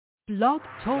Blog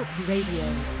Talk Radio.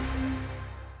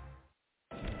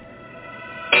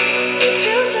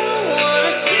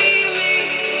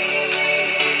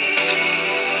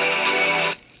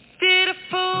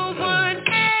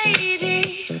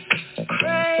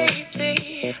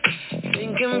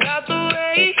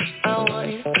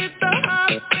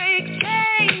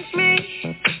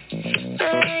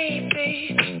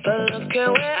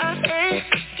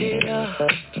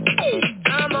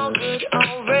 I'm all good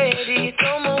already,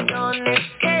 so moved on, it's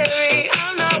scary.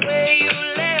 I'm not where you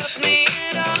left me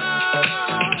at all.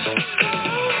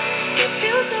 If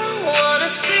you don't wanna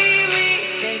see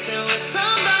me dancing with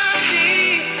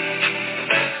somebody,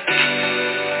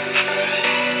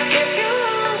 if you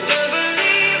want to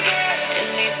believe that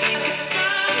anything can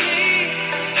stop me,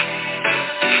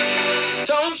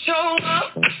 don't show up,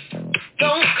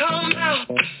 don't come out,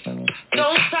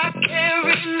 don't stop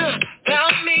caring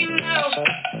about me now.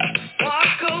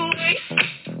 Walk away,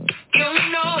 you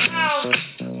know how.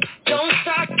 Don't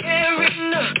stop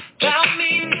caring about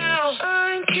me now.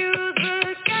 Aren't you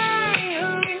the guy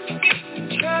who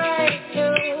tried to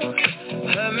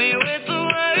hurt me with the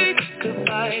word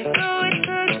goodbye? Though it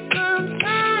took some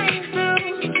time to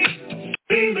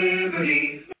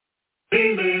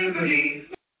Liberty.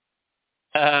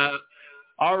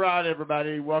 All right,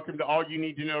 everybody. Welcome to All You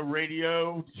Need to Know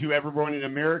Radio. To everyone in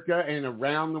America and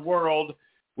around the world,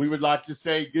 we would like to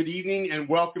say good evening and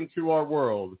welcome to our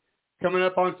world. Coming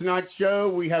up on tonight's show,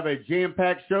 we have a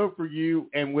jam-packed show for you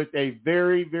and with a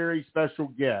very, very special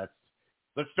guest.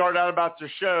 Let's start out about the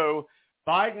show.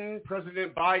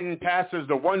 President Biden passes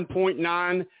the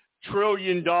 $1.9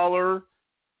 trillion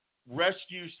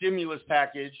rescue stimulus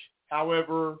package,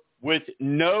 however, with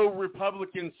no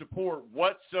Republican support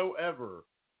whatsoever.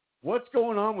 What's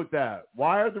going on with that?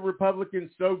 Why are the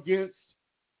Republicans so against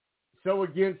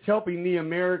helping the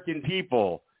American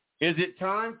people? Is it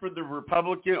time for the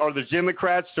Republican or the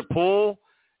Democrats to pull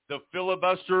the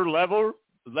filibuster level?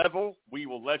 We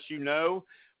will let you know.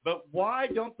 But why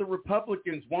don't the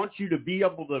Republicans want you to be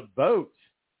able to vote?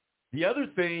 The other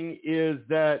thing is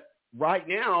that right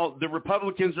now the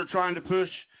Republicans are trying to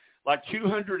push like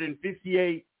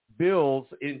 258 bills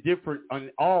in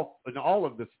all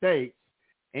of the states,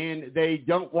 and they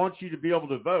don't want you to be able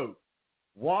to vote.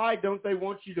 Why don't they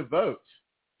want you to vote?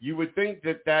 You would think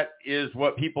that that is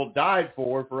what people died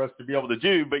for us to be able to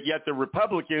do, but yet the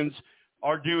Republicans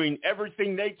are doing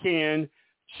everything they can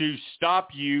to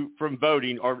stop you from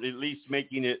voting, or at least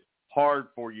making it hard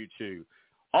for you to.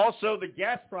 Also, the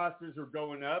gas prices are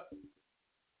going up.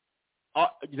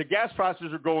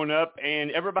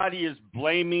 And everybody is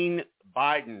blaming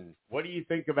Biden. What do you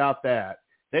think about that?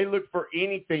 They look for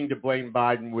anything to blame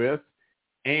Biden with.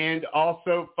 And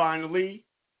also, finally,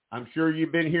 I'm sure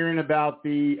you've been hearing about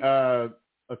the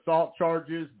assault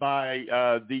charges by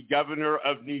the governor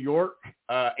of New York,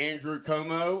 Andrew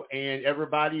Cuomo, and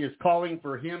everybody is calling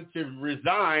for him to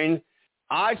resign.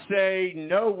 I say,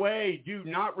 no way, do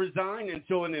not resign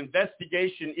until an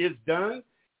investigation is done,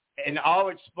 and I'll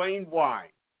explain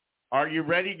why. Are you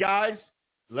ready, guys?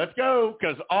 Let's go,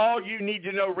 because All You Need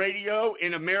to Know Radio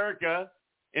in America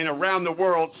and around the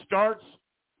world starts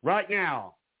right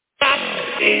now.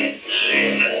 Sick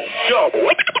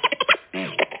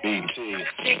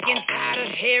and tired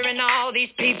of hearing all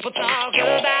these people talk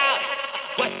about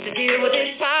what's the deal with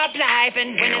this pop life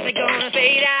and when is it gonna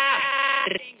fade out?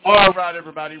 All right,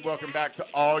 everybody, welcome back to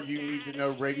All You Need to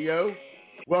Know Radio.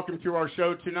 Welcome to our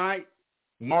show tonight,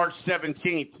 March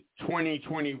 17th,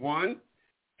 2021.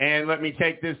 And let me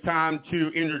take this time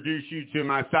to introduce you to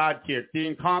my sidekick, the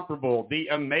incomparable, the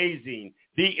amazing,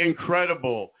 the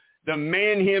incredible, the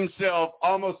man himself,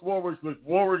 Almost Warwards with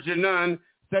Warwards and None.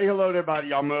 Say hello to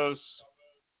everybody, Almost.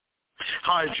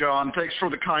 Hi, John. Thanks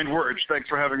for the kind words. Thanks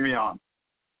for having me on.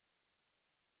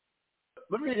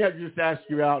 Let me just ask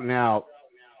you out now.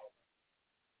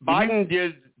 Biden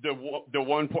did the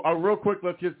one point. Real quick,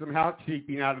 let's get some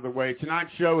housekeeping out of the way.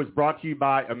 Tonight's show is brought to you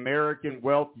by American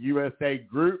Wealth USA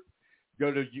Group.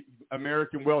 Go to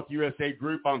American Wealth USA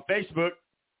Group on Facebook,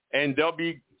 and they'll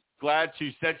be glad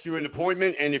to set you an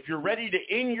appointment. And if you're ready to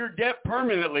end your debt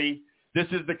permanently, this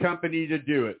is the company to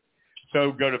do it.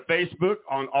 So go to Facebook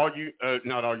on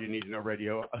not All You Need to Know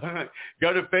Radio.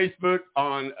 Go to Facebook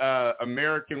on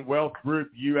American Wealth Group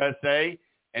USA,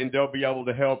 and they'll be able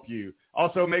to help you.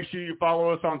 Also, make sure you follow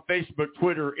us on Facebook,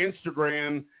 Twitter,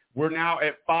 Instagram. We're now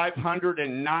at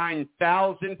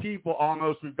 509,000 people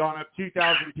almost. We've gone up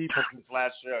 2,000 people since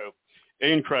last show.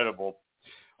 Incredible.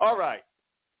 All right.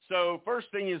 So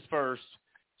first thing is first.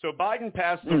 So Biden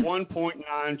passed the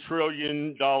 $1.9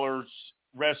 trillion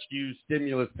rescue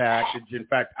stimulus package. In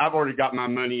fact, I've already got my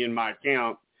money in my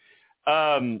account.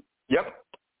 Yep.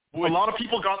 A lot of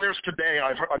people got theirs today,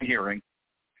 I'm hearing.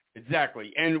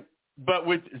 Exactly. But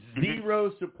with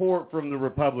zero support from the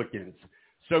Republicans.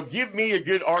 So give me a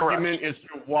good argument as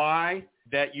to why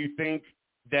that you think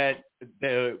that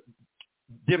the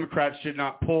Democrats should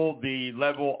not pull the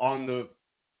level on the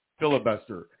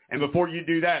filibuster. And before you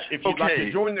do that, if you'd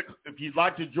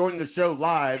like to join the show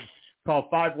live, call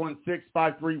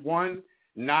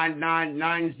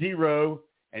 516-531-9990.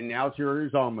 And now it's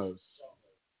yours almost.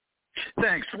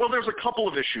 Thanks. Well, there's a couple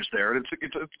of issues there. It's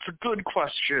a good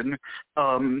question.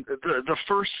 The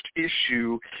first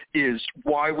issue is,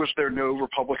 why was there no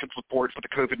Republican support for the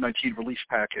COVID-19 relief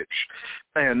package?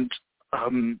 And I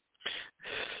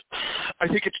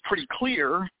think it's pretty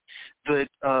clear that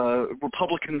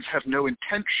Republicans have no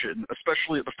intention,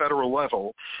 especially at the federal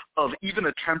level, of even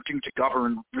attempting to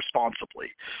govern responsibly.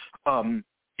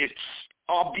 It's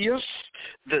obvious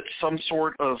that some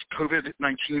sort of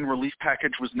COVID-19 relief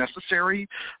package was necessary.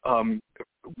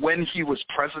 When he was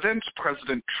President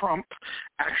Trump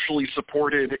actually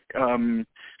supported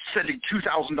sending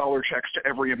 $2,000 checks to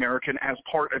every American as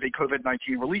part of a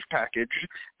COVID-19 relief package,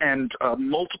 and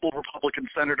multiple Republican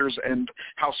senators and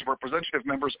House of Representative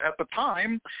members at the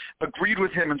time agreed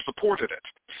with him and supported it.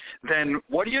 Then,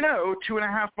 what do you know,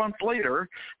 2.5 months later,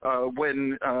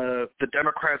 when the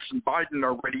Democrats and Biden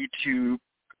are ready to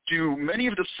do many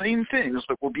of the same things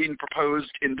that were being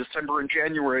proposed in December and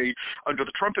January under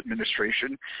the Trump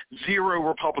administration, zero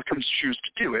Republicans choose to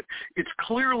do it. It's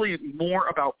clearly more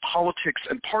about politics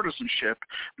and partisanship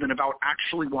than about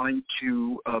actually wanting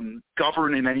to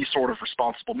govern in any sort of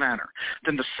responsible manner.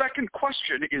 Then the second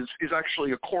question is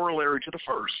actually a corollary to the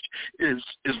first, is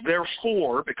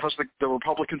therefore, because the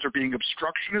Republicans are being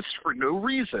obstructionists for no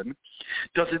reason,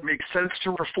 does it make sense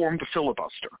to reform the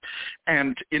filibuster?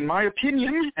 And in my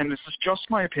opinion, and this is just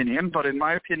my opinion, but in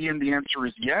my opinion, the answer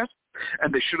is yes,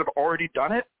 and they should have already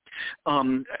done it.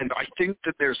 And I think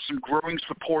that there's some growing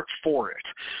support for it.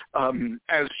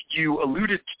 As you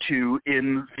alluded to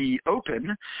in the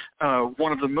open,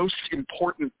 one of the most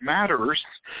important matters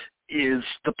is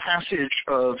the passage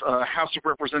of House of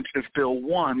Representatives Bill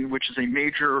 1, which is a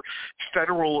major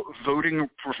federal voting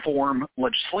reform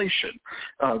legislation.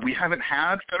 We haven't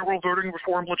had federal voting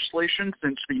reform legislation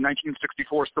since the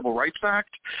 1964 Voting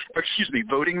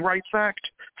Rights Act.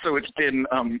 So it's been,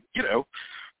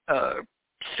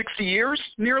 60 years,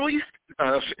 nearly,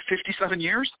 57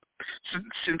 years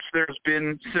since there's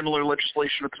been similar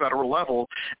legislation at the federal level.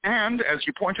 And as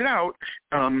you pointed out,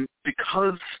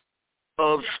 because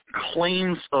of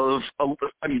claims of,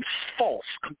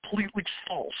 completely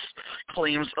false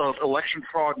claims of election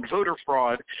fraud and voter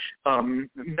fraud,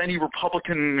 many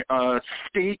Republican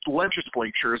state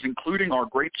legislatures, including our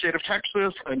great state of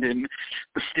Texas and in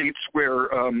the states where,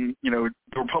 the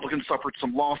Republicans suffered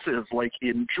some losses, like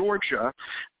in Georgia,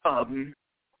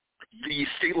 the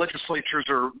state legislatures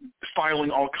are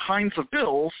filing all kinds of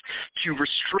bills to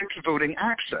restrict voting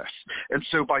access. And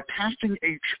so by passing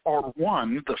H.R.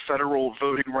 1, the federal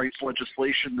voting rights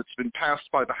legislation that's been passed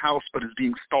by the House but is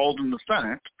being stalled in the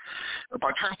Senate,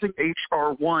 by passing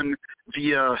H.R. 1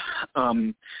 via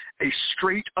a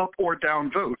straight up or down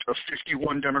vote of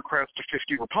 51 Democrats to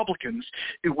 50 Republicans,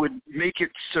 it would make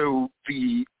it so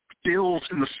the bills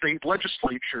in the state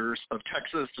legislatures of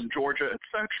Texas and Georgia,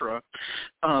 etc.,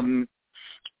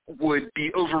 would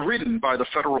be overridden by the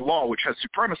federal law, which has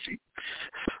supremacy.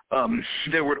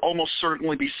 There would almost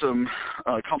certainly be some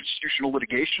constitutional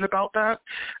litigation about that,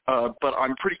 but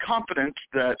I'm pretty confident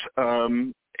that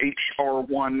H.R.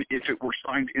 1, if it were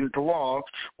signed into law,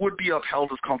 would be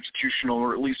upheld as constitutional,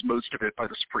 or at least most of it, by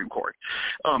the Supreme Court.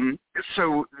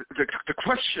 So the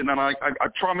question, and I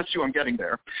promise you I'm getting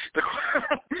there, the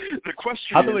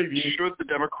question is, should the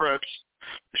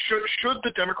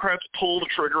Democrats pull the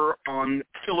trigger on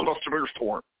filibuster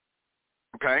reform?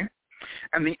 Okay?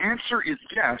 And the answer is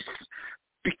yes,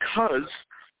 because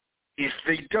if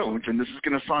they don't, and this is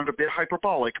going to sound a bit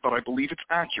hyperbolic, but I believe it's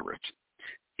accurate,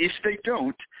 if they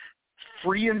don't,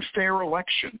 free and fair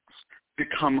elections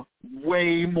become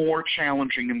way more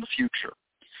challenging in the future.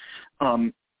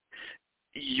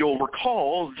 You'll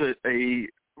recall that a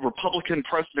Republican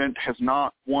president has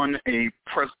not won the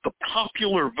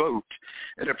popular vote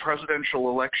in a presidential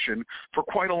election for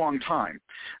quite a long time.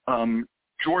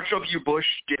 George W. Bush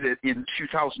did it in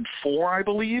 2004, I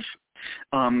believe,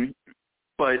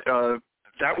 but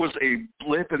that was a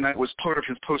blip, and that was part of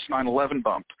his post-9/11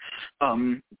 bump.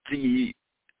 The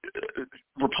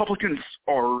Republicans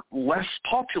are less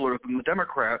popular than the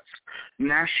Democrats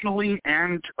nationally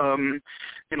and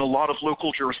in a lot of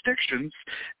local jurisdictions,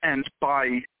 and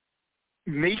by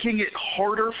making it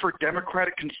harder for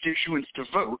Democratic constituents to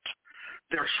vote,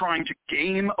 they're trying to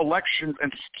game elections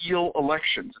and steal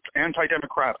elections. It's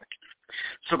anti-democratic.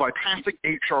 So by passing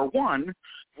H.R. 1,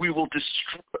 we will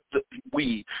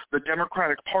the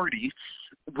Democratic Party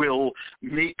will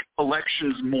make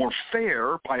elections more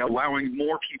fair by allowing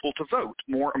more people to vote,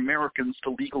 more Americans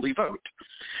to legally vote.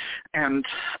 And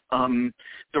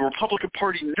the Republican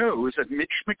Party knows that Mitch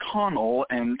McConnell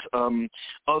and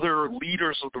other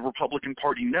leaders of the Republican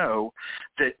Party know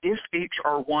that if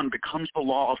H.R. 1 becomes the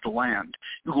law of the land,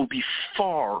 it will be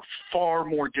far, far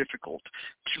more difficult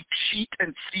to cheat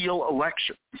and steal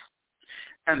elections.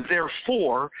 And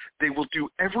therefore, they will do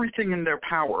everything in their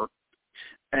power,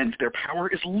 and their power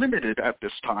is limited at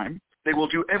this time. They will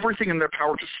do everything in their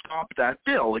power to stop that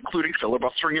bill, including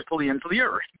filibustering it till the ends of the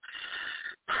earth.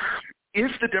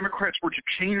 If the Democrats were to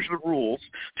change the rules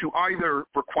to either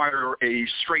require a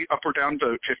straight up or down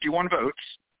vote, 51 votes,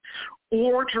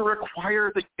 or to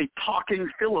require a talking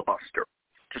filibuster,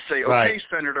 to say, okay,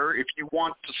 Senator, if you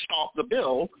want to stop the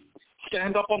bill,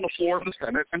 stand up on the floor of the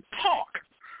Senate and talk.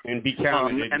 And be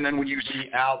counted. And then when you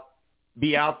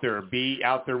be out there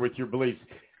with your beliefs.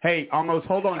 Hey, almost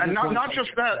hold on. And not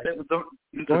just that.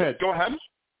 Go ahead. Go ahead.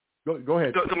 Go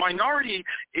ahead. The minority,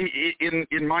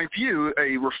 in my view,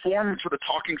 a reform to the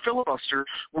talking filibuster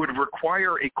would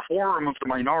require a quorum of the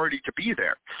minority to be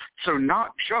there. So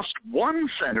not just one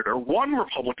senator, one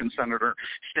Republican senator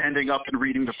standing up and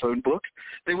reading the phone book.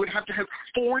 They would have to have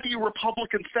 40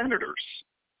 Republican senators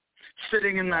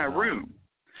sitting in that room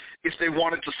if they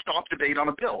wanted to stop debate on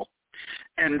a bill.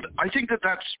 And I think that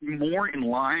that's more in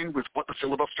line with what the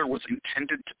filibuster was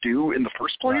intended to do in the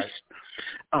first place.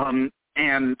 Right.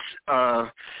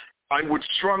 I would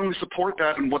strongly support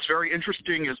that. And what's very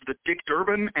interesting is that Dick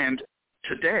Durbin and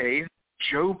today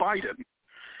Joe Biden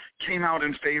came out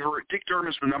in favor. Dick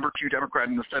Durbin is the number 2 Democrat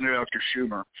in the Senate after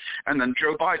Schumer. And then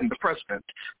Joe Biden, the president,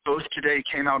 both today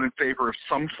came out in favor of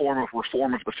some form of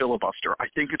reform of the filibuster. I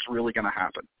think it's really going to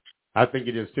happen. I think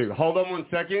it is too. Hold on one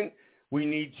second. We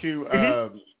need to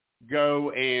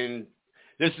go, and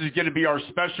this is going to be our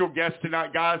special guest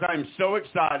tonight, guys. I'm so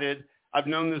excited. I've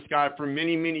known this guy for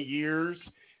many, many years.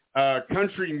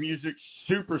 Country music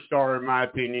superstar, in my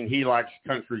opinion. He likes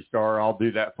country star. I'll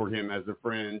do that for him as a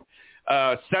friend.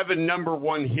 7 number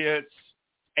 1 hits,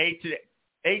 8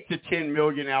 to 10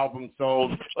 million albums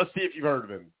sold. Let's see if you've heard of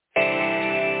him.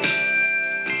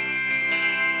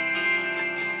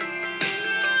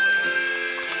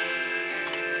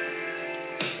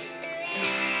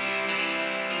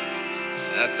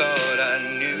 I thought I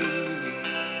knew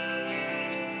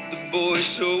the boy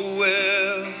so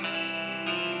well.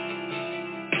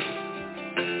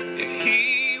 If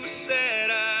he was sad,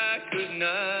 I could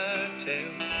not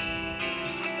tell.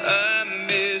 I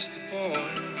missed the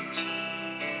point,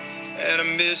 and I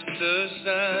missed the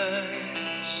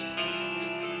signs.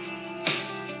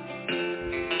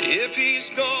 If he's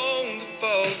gone, the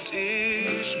fault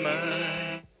is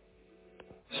mine.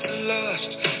 It's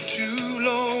lost.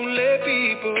 Lonely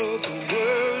people, the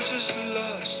world's just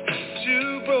lost.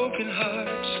 2 broken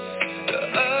hearts, the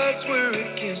odds were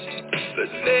against it, but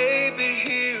baby,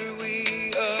 here we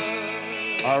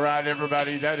are. All right,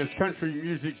 everybody, that is country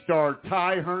music star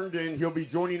Ty Herndon. He'll be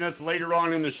joining us later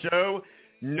on in the show.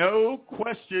 No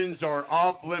questions are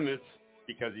off limits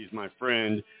because he's my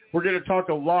friend. We're going to talk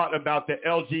a lot about the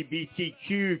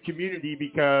LGBTQ community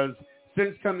because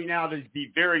since coming out as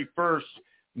the very first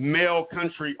male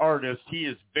country artist, he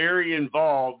is very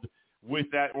involved with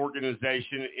that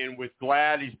organization, and with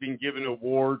GLAAD, he's been given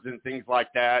awards and things like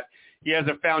that. He has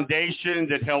a foundation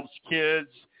that helps kids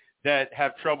that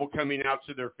have trouble coming out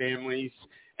to their families.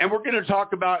 And we're going to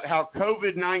talk about how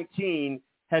COVID-19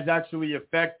 has actually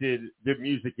affected the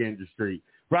music industry.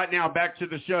 Right now, back to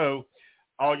the show,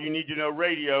 All You Need to Know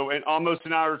Radio, and Almost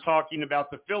and I are talking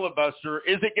about the filibuster.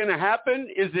 Is it going to happen?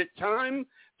 Is it time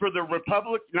for the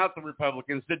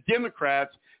the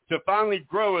Democrats to finally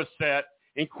grow a set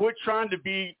and quit trying to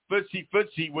be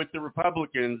footsie with the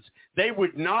Republicans? They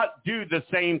would not do the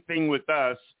same thing with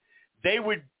us. They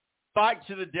would fight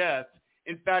to the death.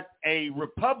 In fact, a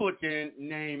Republican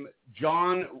named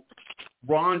Ron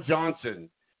Johnson,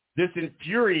 this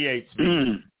infuriates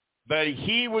me, but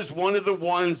he was one of the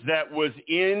ones that was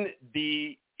in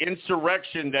the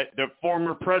insurrection that the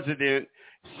former president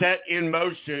set in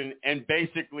motion and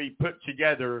basically put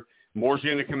together. More's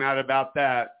going to come out about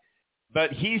that.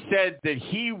 But he said that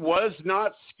he was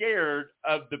not scared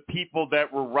of the people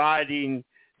that were rioting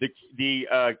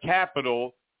the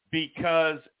Capitol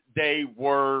because they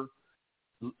were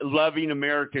loving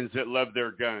Americans that love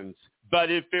their guns. But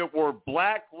if it were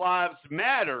Black Lives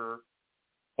Matter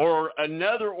or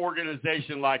another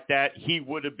organization like that, he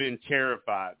would have been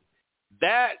terrified.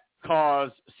 That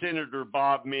caused Senator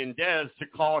Bob Menendez to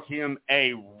call him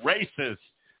a racist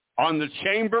on the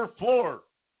chamber floor.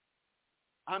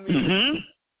 I mean,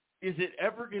 is it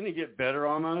ever going to get better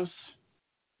on us?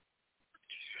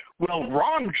 Well,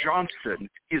 Ron Johnson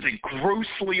is a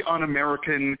grossly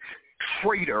un-American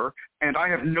traitor, and I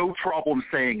have no problem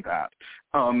saying that.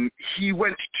 He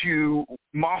went to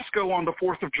Moscow on the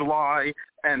 4th of July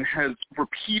and has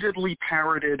repeatedly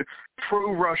parroted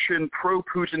pro-Russian,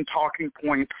 pro-Putin talking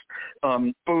points,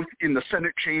 both in the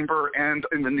Senate chamber and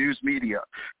in the news media.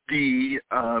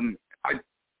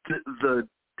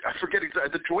 I forget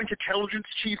exactly, the Joint Intelligence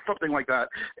Chief, something like that,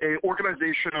 an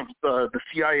organization of the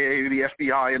CIA, the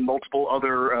FBI, and multiple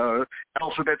other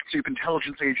alphabet soup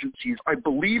intelligence agencies, I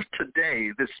believe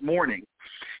today, this morning,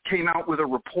 came out with a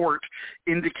report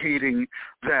indicating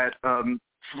that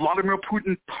Vladimir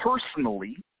Putin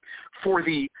personally, for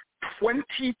the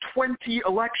 2020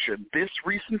 election, this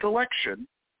recent election,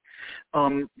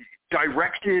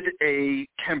 directed a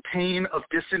campaign of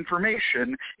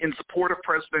disinformation in support of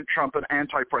President Trump and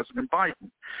anti-President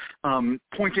Biden,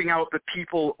 pointing out that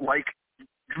people like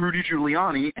Rudy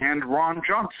Giuliani and Ron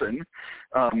Johnson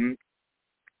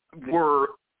were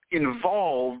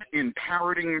involved in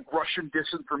parroting Russian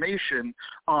disinformation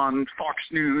on Fox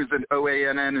News and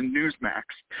OANN and Newsmax.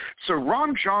 So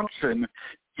Ron Johnson,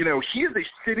 he is a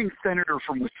sitting senator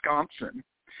from Wisconsin,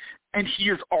 and he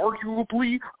is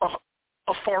arguably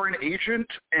a foreign agent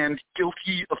and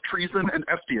guilty of treason and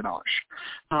espionage.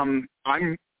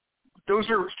 Those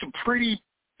are some pretty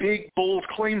big, bold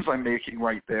claims I'm making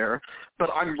right there, but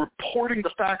I'm reporting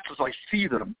the facts as I see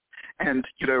them, and,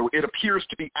 it appears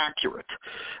to be accurate.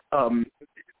 To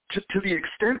the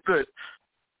extent that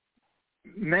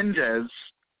Mendez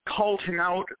called him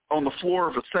out on the floor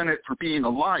of the Senate for being a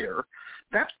liar,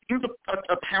 that's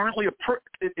apparently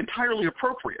entirely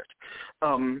appropriate.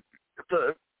 And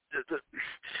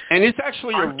it's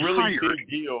actually a really big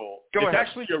deal. It's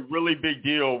actually a really big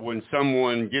deal when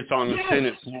someone gets on the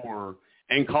Senate floor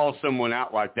and calls someone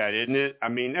out like that, isn't it? I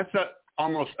mean, that's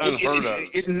almost unheard of.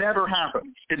 It never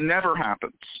happens. It never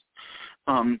happens.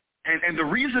 And the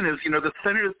reason is, the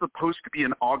Senate is supposed to be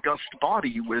an august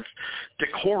body with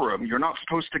decorum. You're not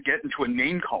supposed to get into a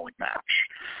name-calling match.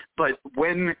 But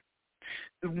when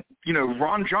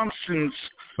Ron Johnson's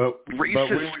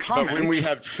racist comment when we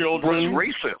have children was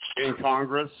racist in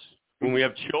Congress, when we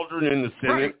have children in the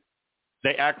Senate,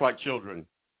 they act like children.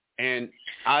 And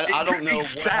I don't know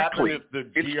what happened if the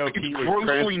GOP was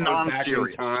transferred back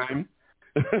in time.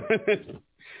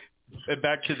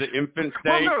 Back to the infant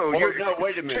state. Well, no,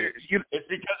 wait a minute. It's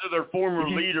because of their former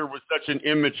leader was such an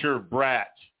immature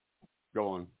brat. Go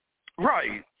on.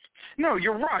 Right. No,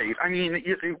 you're right. I mean,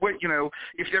 if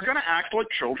they're going to act like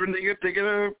children, they're going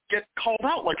to get called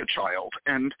out like a child.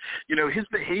 And, his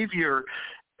behavior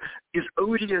is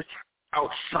odious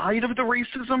outside of the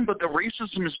racism, but the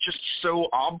racism is just so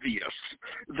obvious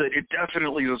that it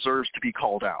definitely deserves to be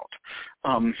called out.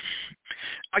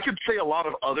 I could say a lot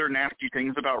of other nasty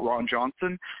things about Ron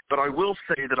Johnson, but I will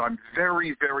say that I'm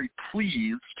very, very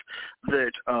pleased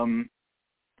that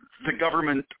the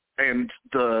government and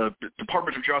the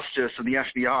Department of Justice and the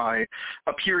FBI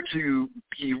appear to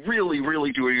be really,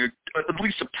 really doing at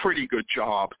least a pretty good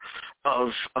job of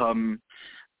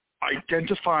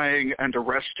identifying and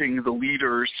arresting the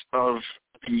leaders of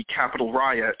the Capitol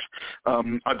riot.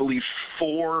 I believe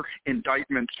 4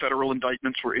 federal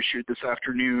indictments were issued this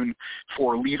afternoon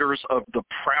for leaders of the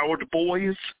Proud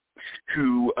Boys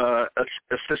who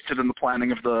assisted in the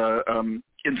planning of the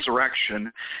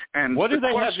insurrection. And what do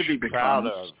they have to be proud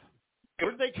of? Where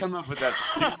did they come up with that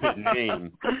stupid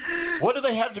name? What do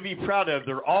they have to be proud of?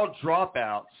 They're all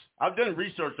dropouts. I've done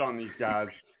research on these guys.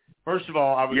 First of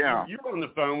all, you were on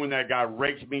the phone when that guy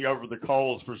raked me over the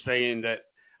coals for saying that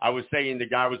I was saying the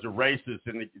guy was a racist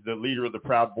and the leader of the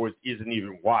Proud Boys isn't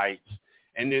even white.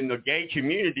 And then the gay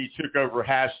community took over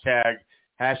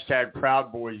hashtag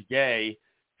Proud Boys Gay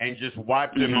and just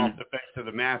wiped them off the face of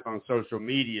the map on social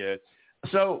media.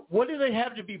 So what do they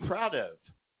have to be proud of?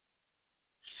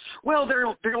 Well,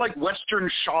 they're like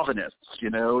Western chauvinists,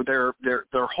 Their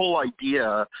whole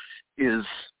idea is,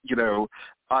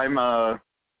 I'm a.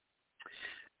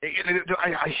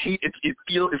 I hate it. It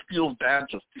feels bad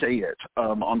to say it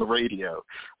on the radio,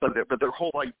 but their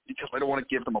whole idea, because I don't want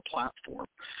to give them a platform.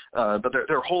 But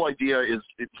their whole idea is,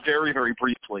 it's very, very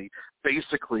briefly,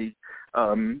 basically,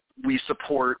 we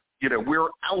support. We're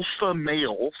alpha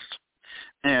males,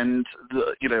 and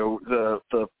the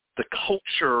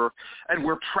culture, and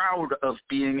we're proud of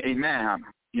being a man.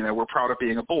 We're proud of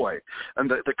being a boy, and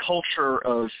the culture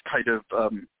of kind of.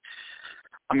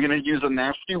 I'm going to use a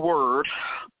nasty word,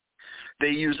 they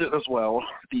use it as well.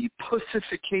 The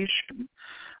pussification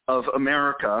of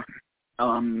America,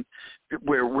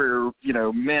 where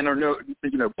men are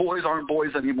boys aren't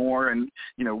boys anymore, and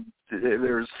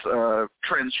there's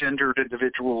transgendered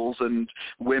individuals and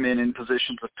women in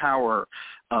positions of power,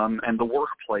 and the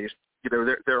workplace.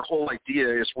 Their whole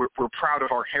idea is we're proud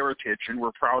of our heritage and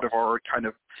we're proud of our kind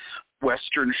of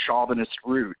Western chauvinist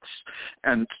roots.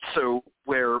 And so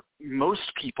where most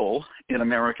people in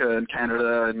America and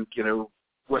Canada and,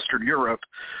 Western Europe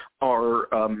are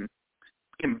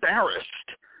embarrassed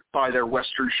by their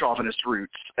Western chauvinist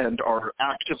roots and are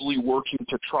actively working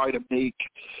to try to make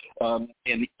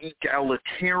an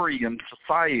egalitarian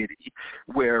society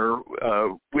where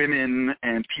women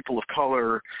and people of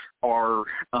color are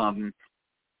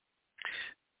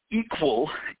equal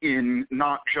in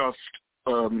not just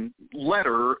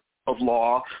letter of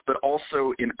law, but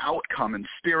also in outcome and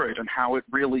spirit and how it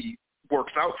really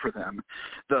works out for them.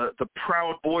 The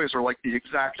Proud Boys are like the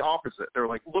exact opposite. They're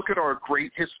like, look at our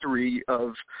great history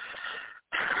of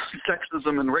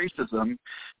sexism and racism.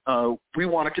 We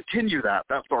want to continue that.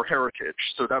 That's our heritage.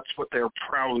 So that's what they're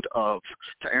proud of,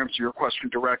 to answer your question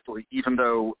directly, even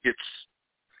though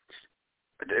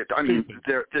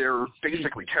they're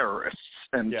basically terrorists.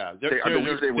 And I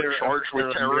believe they were charged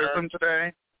with terrorism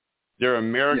today. They're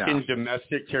American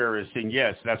domestic terrorists, and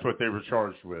yes, that's what they were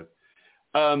charged with.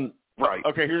 Right.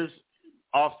 Okay, here's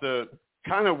off the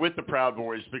kind of with the Proud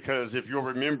Boys, because if you'll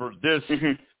remember, this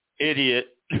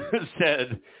idiot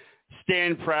said,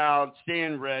 stand proud,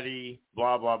 stand ready,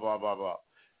 blah, blah, blah, blah, blah.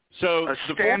 So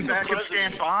stand back and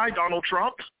stand by, Donald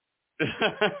Trump?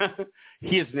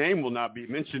 His name will not be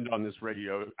mentioned on this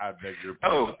radio, I beg your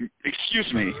pardon. Oh,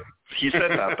 excuse me. He said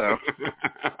that, though.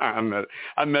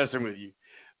 I'm messing with you.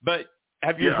 But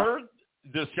have you heard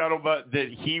the scuttlebutt that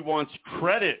he wants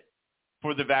credit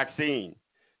for the vaccine?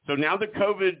 So now the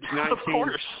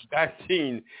COVID-19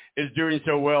 vaccine is doing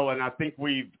so well, and I think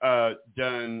we've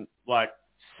done like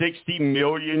 60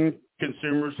 million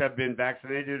consumers have been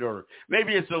vaccinated, or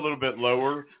maybe it's a little bit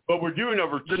lower, but we're doing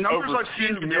over the numbers over I've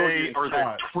seen today are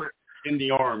that in the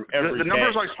arm every the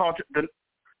numbers day. I saw.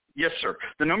 Yes, sir.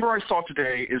 The number I saw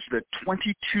today is that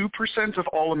 22% of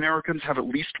all Americans have at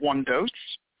least one dose,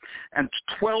 and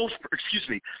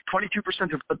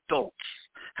 22% of adults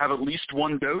have at least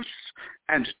one dose,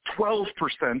 and 12%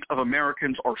 of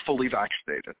Americans are fully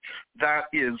vaccinated. That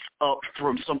is up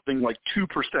from something like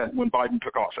 2% when Biden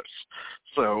took office.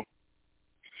 So,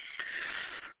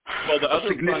 the other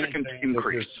significant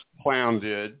increase. This clown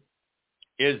did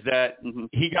is that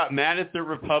he got mad at the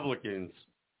Republicans.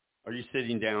 Are you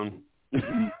sitting down?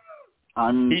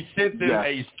 He sent them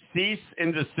a cease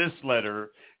and desist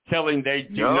letter telling they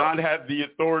do not have the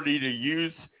authority to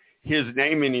use his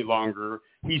name any longer.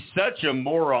 He's such a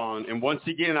moron. And once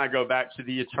again, I go back to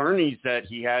the attorneys that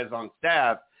he has on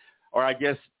staff, or I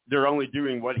guess they're only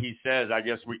doing what he says. I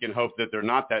guess we can hope that they're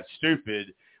not that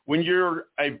stupid. When you're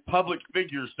a public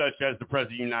figure such as the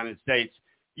President of the United States,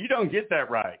 you don't get that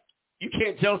right. You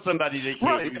can't tell somebody that you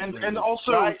right. And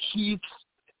also right?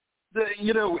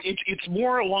 It's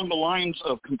more along the lines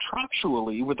of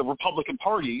contractually with the Republican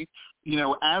Party,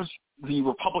 as the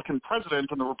Republican president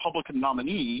and the Republican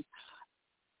nominee,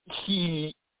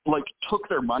 he took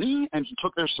their money and he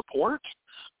took their support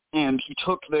and he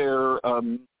took their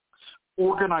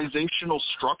organizational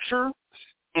structure.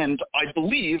 And I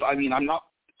believe, I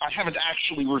haven't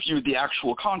actually reviewed the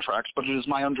actual contracts, but it is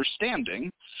my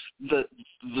understanding that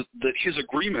his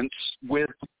agreements with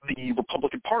the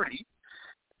Republican Party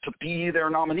to be their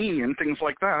nominee and things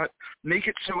like that make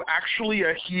it so actually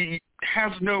he's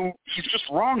just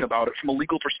wrong about it from a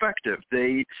legal perspective.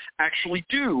 They actually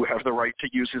do have the right to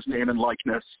use his name and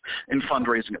likeness in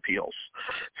fundraising appeals.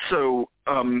 So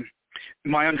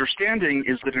my understanding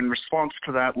is that in response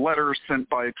to that letter sent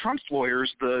by Trump's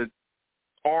lawyers, the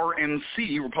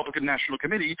RNC, Republican National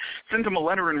Committee, sent him a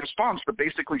letter in response that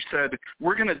basically said,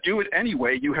 we're going to do it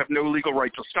anyway. You have no legal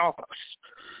right to stop us.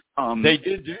 They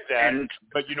did do that,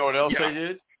 but you know what else they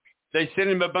did? They sent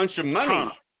him a bunch of money.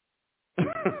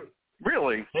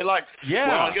 Really? Well, I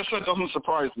guess that doesn't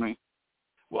surprise me.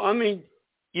 Well,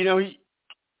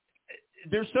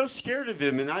 they're so scared of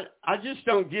him, and I just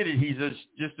don't get it. He's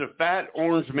just a fat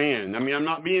orange man. I'm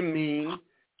not being mean.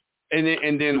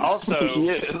 And then also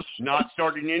not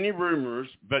starting any rumors,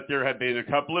 but there have been a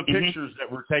couple of pictures that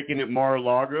were taken at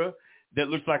Mar-a-Lago that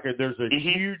looks like there's a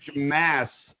huge mass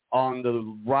on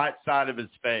the right side of his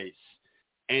face.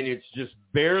 And it's just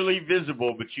barely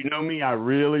visible, but you know me, I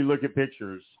really look at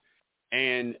pictures.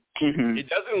 And it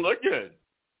doesn't look good.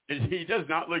 He does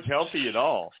not look healthy at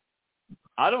all.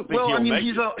 I don't think well, I mean,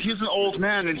 he's an old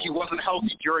man, and he wasn't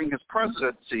healthy during his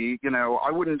presidency. You know, I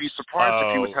wouldn't be surprised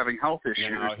if he was having health issues.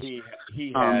 No,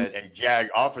 he had a JAG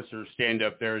officer stand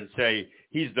up there and say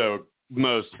he's the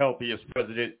most healthiest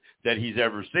president that he's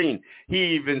ever seen.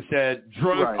 He even said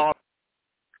drunk off.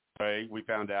 We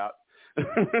found out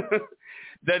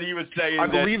that he was saying. I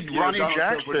believe Ronnie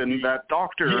Jackson, that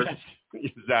doctor. Yes,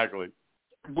 exactly.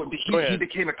 He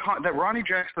became that Ronnie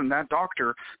Jackson, that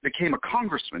doctor, became a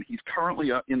congressman. He's currently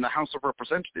in the House of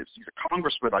Representatives. He's a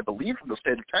congressman, I believe, from the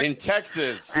state of Texas. In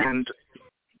Texas.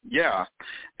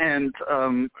 And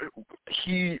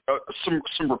he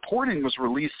some reporting was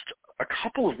released a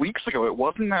couple of weeks ago. It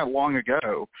wasn't that long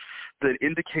ago, that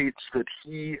indicates that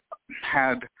he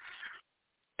had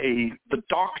the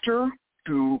doctor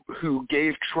who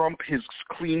gave Trump his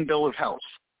clean bill of health.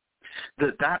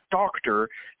 That doctor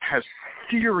has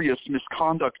serious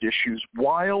misconduct issues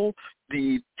while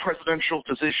the presidential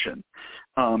physician,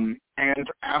 and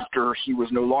after he was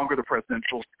no longer the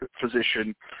presidential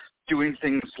physician, doing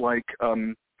things like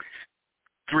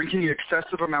drinking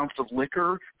excessive amounts of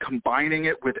liquor, combining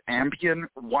it with Ambien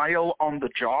while on the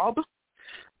job.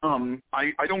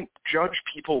 I don't judge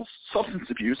people's substance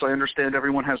abuse. I understand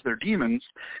everyone has their demons,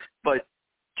 but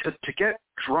to get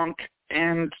drunk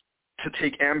and to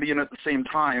take Ambien at the same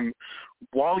time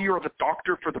while you're the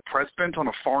doctor for the president on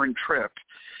a foreign trip,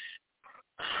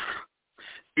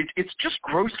 it's just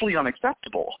grossly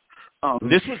unacceptable.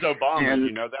 This was Obama,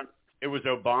 you know that? It was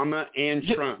Obama and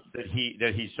Trump that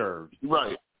he served.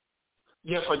 Right.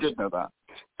 Yes, I did know that.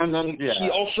 And then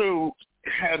he also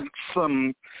had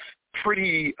some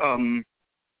pretty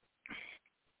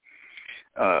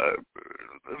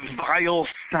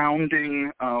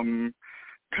vile-sounding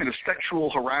kind of sexual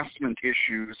harassment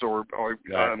issues or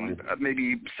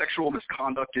maybe sexual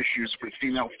misconduct issues with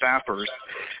female staffers.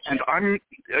 And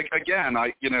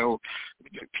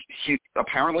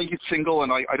apparently he's single,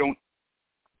 and I don't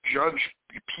judge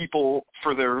people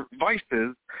for their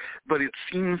vices, but it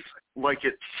seems like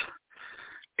it's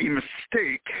a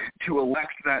mistake to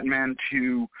elect that man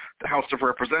to the House of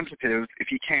Representatives if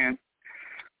he can't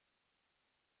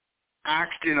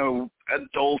act in an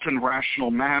adult and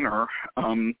rational manner,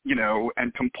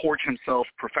 and comport himself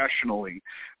professionally.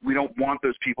 We don't want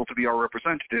those people to be our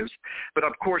representatives. But,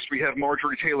 of course, we have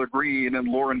Marjorie Taylor Greene and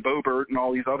Lauren Boebert and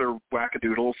all these other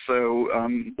wackadoodles, so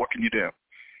what can you do?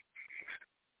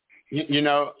 You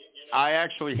know, I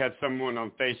actually had someone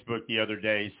on Facebook the other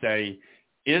day say,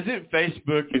 isn't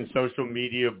Facebook and social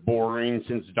media boring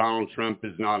since Donald Trump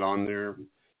is not on there?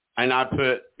 And I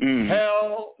put,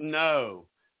 hell no,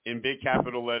 in big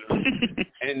capital letters.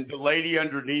 And the lady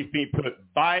underneath me put,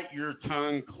 bite your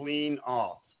tongue clean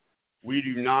off. We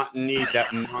do not need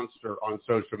that monster on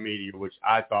social media, which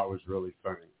I thought was really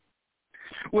funny.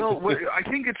 Well, I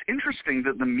think it's interesting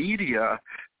that the media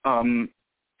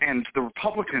and the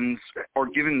Republicans are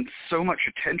given so much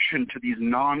attention to these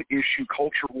non-issue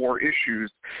culture war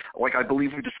issues. Like I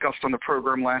believe we discussed on the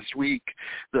program last week,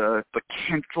 the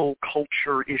cancel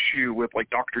culture issue with like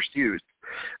Dr. Seuss.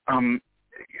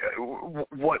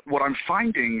 What I'm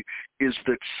finding is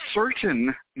that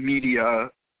certain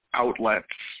media outlets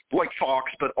like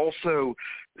Fox, but also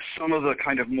some of the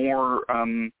kind of more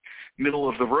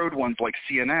middle-of-the-road ones like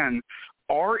CNN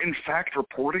are in fact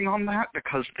reporting on that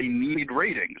because they need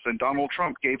ratings, and Donald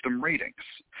Trump gave them ratings.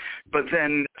 But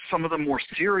then some of the more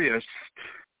serious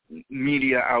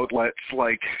media outlets,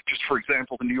 like just for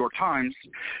example the New York Times,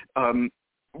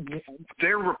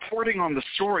 their reporting on the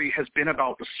story has been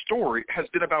about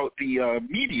the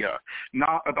media,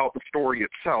 not about the story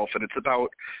itself. And it's about,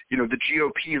 the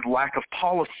GOP's lack of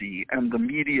policy and the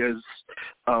media's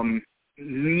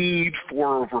need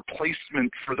for a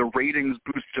replacement for the ratings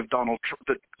boost of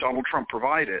that Donald Trump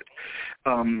provided,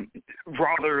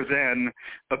 rather than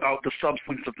about the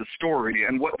substance of the story.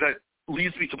 And what that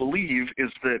leads me to believe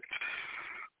is that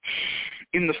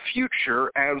in the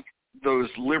future, as those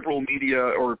liberal media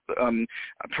or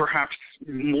perhaps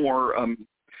more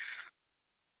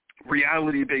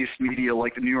reality-based media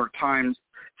like the New York Times,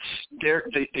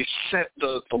 they set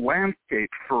the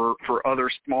landscape for other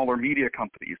smaller media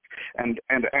companies. And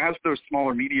as those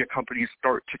smaller media companies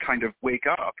start to kind of wake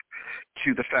up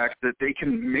to the fact that they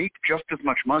can make just as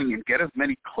much money and get as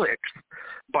many clicks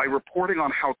by reporting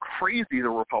on how crazy the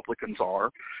Republicans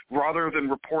are rather than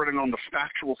reporting on the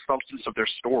factual substance of their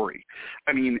story.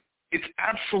 I mean, it's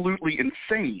absolutely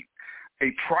insane.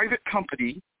 A private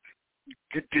company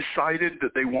decided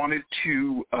that they wanted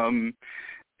to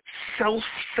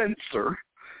self-censor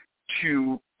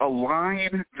to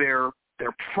align their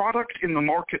product in the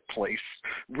marketplace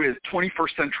with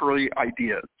 21st century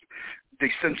ideas.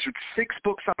 they censored 6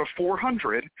 books out of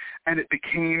 400, and it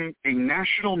became a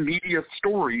national media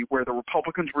story where the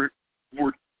Republicans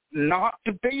were not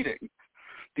debating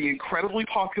the incredibly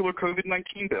popular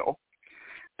COVID-19 bill,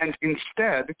 and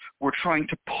instead were trying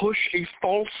to push a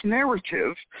false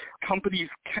narrative. Companies'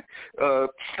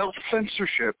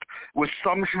 self-censorship was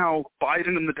somehow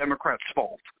Biden and the Democrats'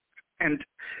 fault. And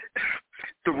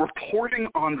the reporting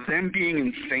on them being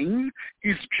insane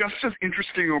is just as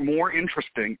interesting or more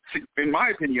interesting. In my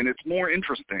opinion, it's more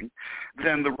interesting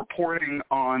than the reporting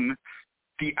on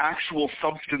the actual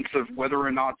substance of whether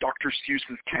or not Dr. Seuss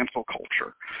is cancel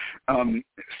culture.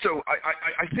 So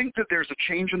I think that there's a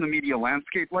change in the media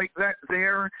landscape like that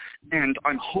there, and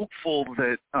I'm hopeful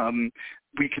that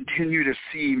we continue to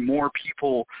see more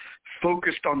people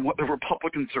focused on what the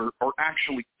Republicans are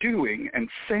actually doing and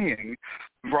saying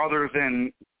rather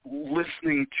than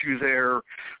listening to their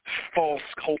false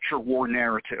culture war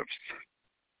narratives.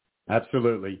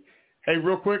 Absolutely. Hey,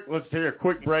 real quick, let's take a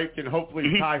quick break, and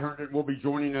hopefully Ty Herndon will be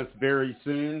joining us very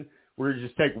soon. We're going to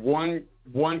just take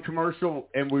one commercial,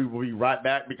 and we will be right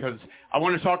back because I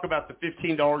want to talk about the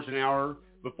 $15 an hour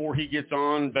before he gets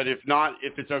on, but if not,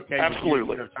 if it's okay,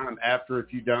 absolutely. We have time after.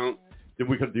 If you don't, then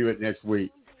we could do it next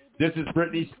week. This is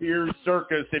Britney Spears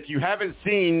Circus. If you haven't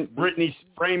seen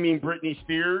Framing Britney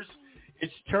Spears,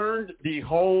 it's turned the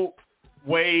whole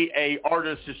way a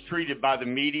artist is treated by the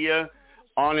media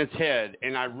on its head,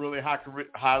 and I really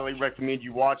highly recommend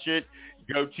you watch it.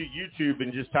 Go to YouTube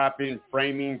and just type in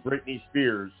Framing Britney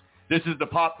Spears. This is the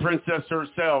pop princess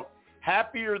herself,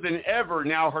 happier than ever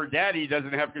now her daddy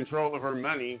doesn't have control of her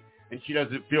money and she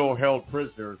doesn't feel held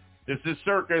prisoner. This is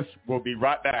Circus. We'll be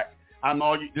right back.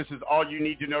 This is All You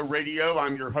Need to Know Radio.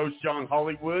 I'm your host, John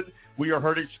Hollywood. We are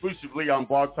heard exclusively on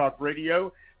Blog Talk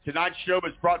Radio. Tonight's show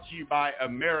is brought to you by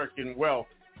American Wealth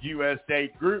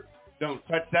USA Group. Don't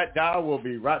touch that dial. We'll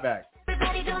be right back.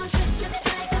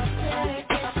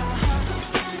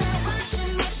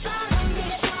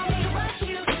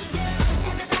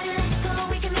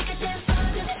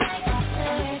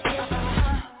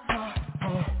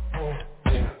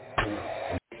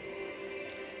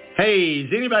 Hey,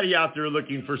 is anybody out there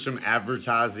looking for some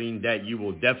advertising that you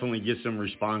will definitely get some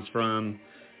response from?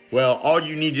 Well, All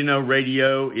You Need to Know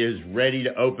Radio is ready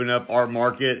to open up our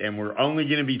market, and we're only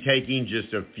going to be taking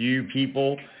just a few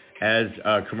people as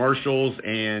commercials,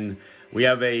 and we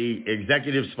have a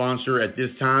executive sponsor at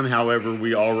this time. However,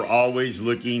 we are always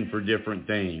looking for different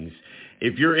things.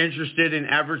 If you're interested in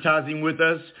advertising with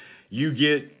us, you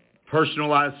get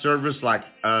personalized service like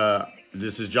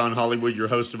this is John Hollywood, your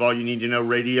host of All You Need to Know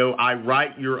Radio. I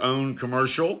write your own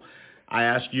commercial. I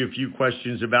ask you a few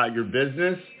questions about your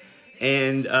business,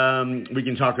 and we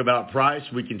can talk about price.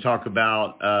 We can talk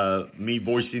about me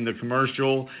voicing the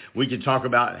commercial. We can talk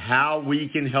about how we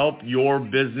can help your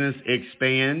business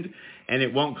expand, and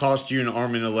it won't cost you an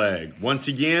arm and a leg. Once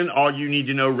again, All You Need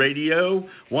to Know Radio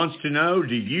wants to know,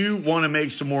 do you want to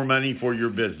make some more money for your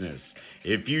business?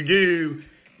 If you do,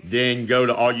 then go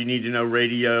to All You Need to Know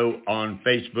Radio on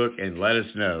Facebook and let us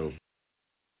know.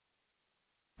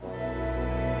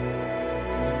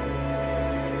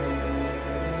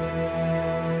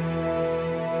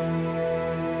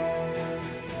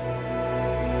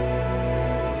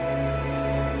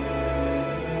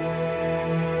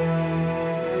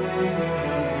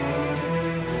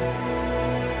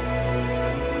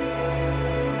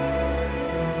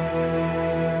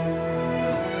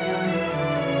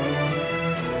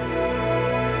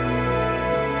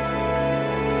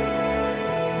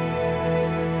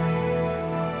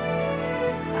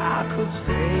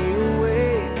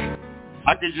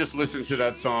 I could just listen to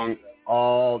that song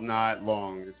all night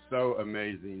long. It's so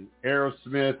amazing.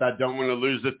 Aerosmith, I Don't Want to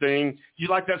Lose a Thing. Do you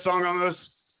like that song on this?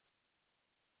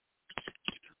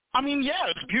 I mean, yeah,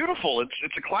 it's beautiful.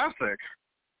 It's a classic.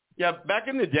 Yeah, back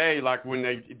in the day, like when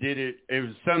they did it, it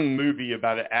was some movie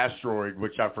about an asteroid,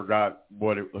 which I forgot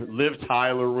what it was. Liv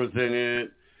Tyler was in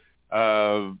it.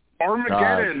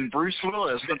 Armageddon, Bruce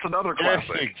Willis. That's another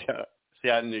classic. See,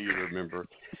 I knew you'd remember.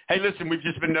 Hey, listen, we've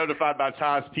just been notified by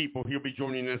Ty's people. He'll be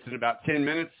joining us in about 10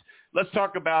 minutes. Let's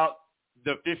talk about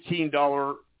the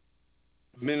 $15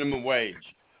 minimum wage.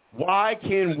 Why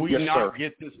can we not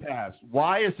get this passed?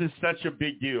 Why is this such a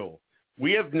big deal?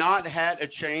 We have not had a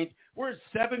change. We're at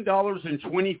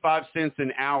 $7.25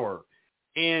 an hour.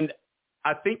 And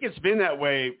I think it's been that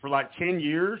way for like 10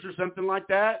 years or something like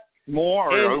that.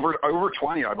 More, over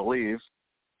 20, I believe.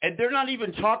 And they're not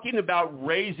even talking about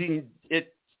raising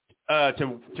it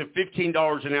to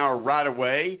 $15 an hour right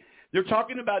away. They're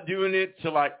talking about doing it to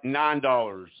like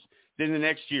 $9 then the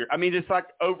next year. I mean, it's like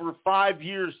over 5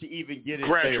 years to even get it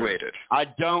graduated. there. I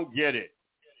don't get it.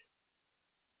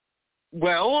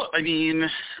 Well, I mean,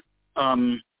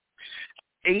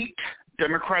 8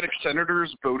 Democratic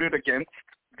senators voted against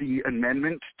the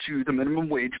amendment to the minimum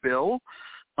wage bill.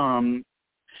 All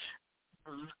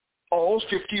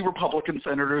 50 Republican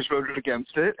senators voted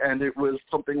against it, and it was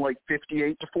something like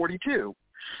 58 to 42.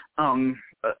 I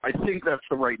think that's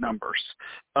the right numbers.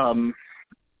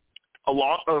 A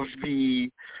lot of the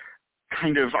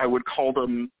kind of, I would call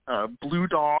them blue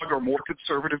dog or more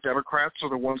conservative Democrats are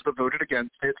the ones that voted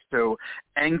against it. So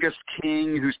Angus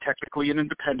King, who's technically an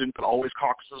independent but always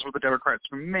caucuses with the Democrats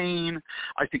from Maine.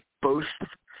 I think both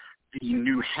the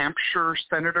New Hampshire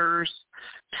senators,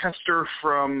 Tester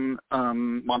from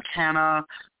Montana,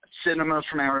 Sinema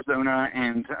from Arizona,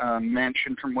 and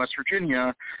Manchin from West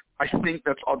Virginia, I think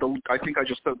I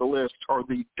just said the list, are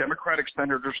the Democratic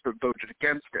senators that voted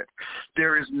against it.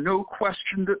 There is no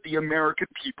question that the American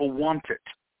people want it.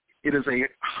 It is a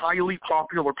highly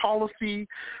popular policy.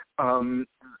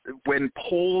 When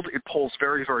polled, it polls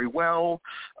very, very well.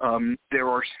 There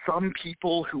are some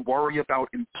people who worry about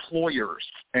employers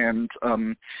and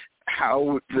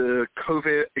how the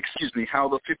 $15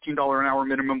 an hour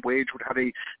minimum wage would have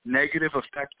a negative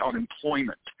effect on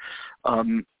employment.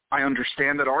 I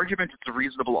understand that argument. It's a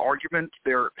reasonable argument.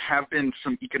 There have been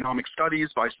some economic studies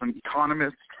by some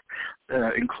economists,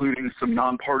 including some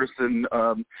nonpartisan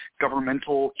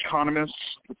governmental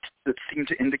economists that seem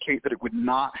to indicate that it would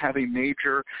not have a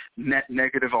major net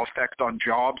negative effect on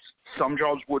jobs. Some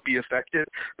jobs would be affected,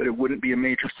 but it wouldn't be a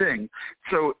major thing.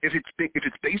 So if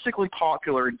it's basically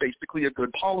popular and basically a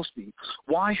good policy,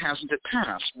 why hasn't it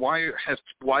passed? Why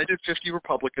did 50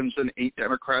 Republicans and 8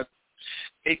 Democrats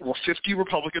 50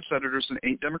 Republican senators and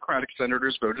 8 Democratic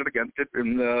senators voted against it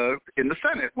in the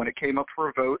Senate when it came up for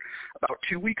a vote about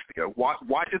 2 weeks ago?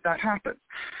 Why did that happen?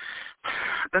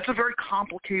 That's a very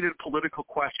complicated political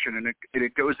question, and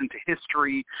it goes into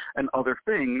history and other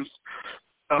things.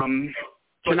 Can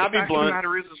I be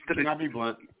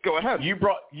blunt? Go ahead. You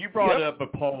brought up a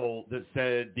poll that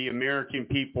said the American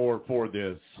people are for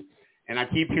this. And I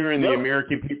keep hearing the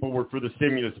American people were for the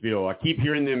stimulus bill. I keep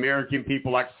hearing the American people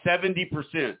like 70%.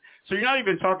 So you're not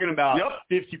even talking about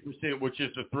 50%, which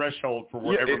is the threshold for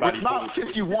where everybody. It's not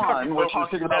 51. We're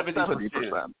talking about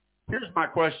 70%. Here's my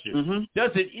question. Mm-hmm.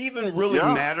 Does it even really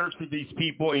matter to these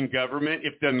people in government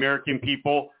if the American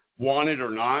people want it or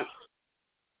not?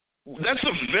 That's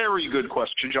a very good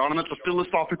question, John, and that's a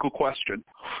philosophical question.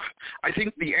 I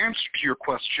think the answer to your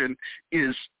question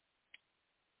is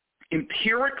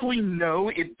empirically, no,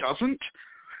 it doesn't,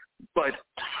 but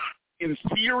in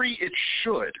theory, it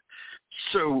should.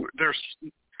 So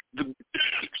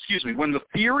when the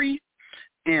theory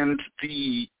and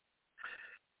the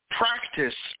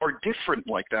practice are different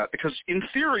like that, because in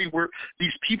theory,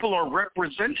 these people are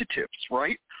representatives,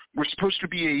 right? We're supposed to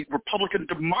be a Republican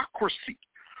democracy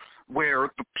where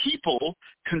the people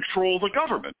control the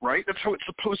government, right? That's how it's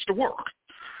supposed to work.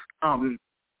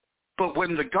 But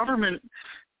when the government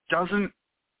doesn't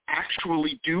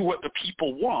actually do what the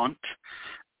people want,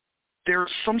 there's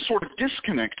some sort of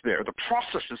disconnect there. The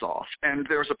process is off. And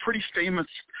there's a pretty famous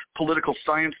political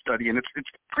science study, and it's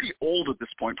pretty old at this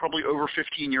point, probably over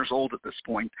 15 years old at this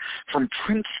point, from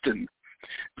Princeton,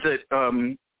 that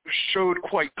showed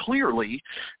quite clearly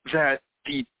that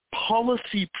the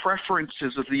policy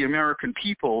preferences of the American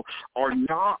people are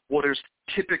not what is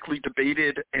typically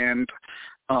debated and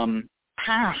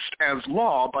passed as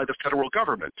law by the federal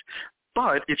government.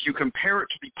 But if you compare it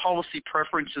to the policy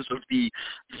preferences of the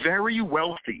very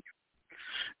wealthy,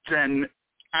 then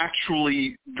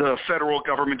actually the federal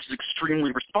government is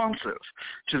extremely responsive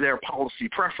to their policy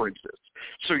preferences.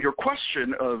 So your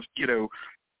question of,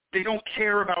 they don't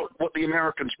care about what the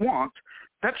Americans want,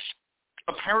 that's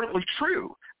apparently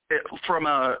true. From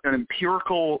an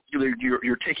empirical,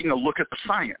 you're taking a look at the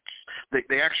science.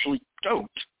 They actually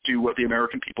don't do what the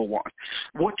American people want.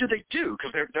 What do they do?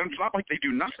 Because it's not like they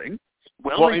do nothing.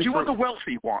 Well, they do what the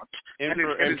wealthy want. And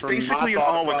it's basically an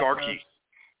oligarchy.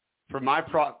 From my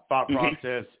thought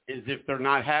process is if they're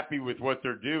not happy with what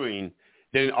they're doing,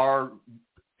 then our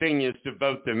thing is to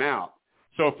vote them out.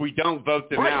 So if we don't vote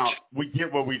them out, we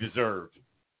get what we deserve.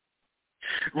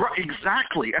 Right,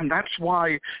 exactly, and that's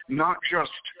why not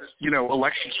just,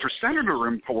 elections for senator are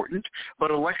important, but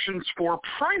elections for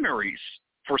primaries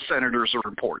for senators are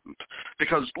important.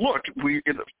 Because, look,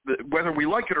 whether we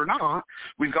like it or not,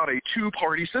 we've got a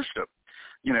two-party system.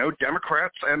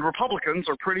 Democrats and Republicans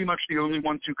are pretty much the only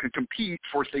ones who can compete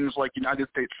for things like United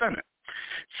States Senate.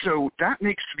 So that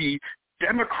makes the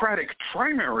Democratic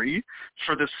primary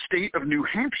for the state of New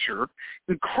Hampshire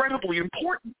incredibly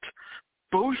important.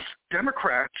 Both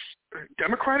Democrats,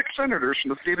 Democratic senators from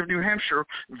the state of New Hampshire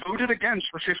voted against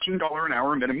the $15 an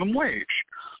hour minimum wage.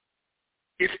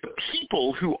 If the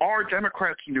people who are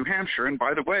Democrats in New Hampshire, and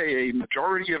by the way, a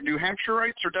majority of New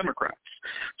Hampshireites are Democrats,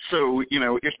 so,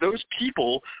 if those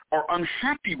people are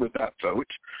unhappy with that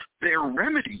vote, their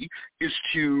remedy is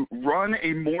to run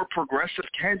a more progressive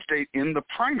candidate in the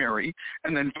primary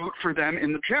and then vote for them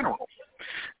in the general.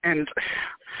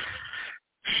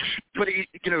 But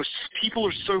people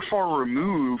are so far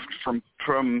removed from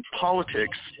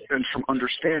politics and from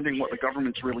understanding what the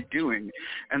government's really doing,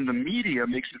 and the media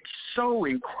makes it so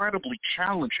incredibly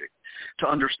challenging to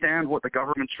understand what the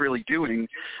government's really doing,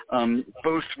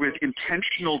 both with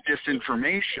intentional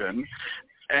disinformation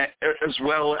as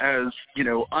well as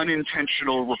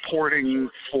unintentional reporting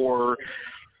for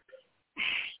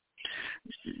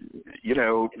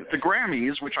the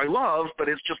Grammys, which I love, but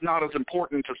it's just not as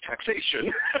important as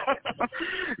taxation.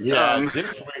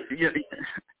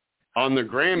 On the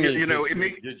Grammys,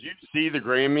 did you see the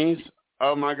Grammys?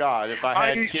 Oh my God! If I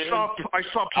had kids, I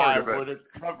saw part of it. I would have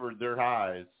covered their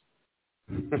eyes.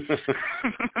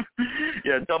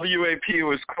 Yeah, WAP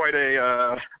was quite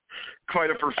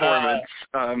a performance.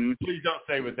 Please don't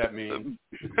say what that means.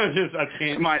 I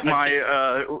can't.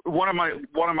 One of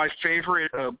my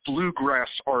favorite bluegrass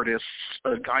artists,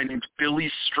 a guy named Billy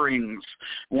Strings,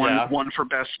 won for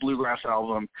best bluegrass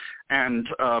album, and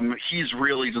he's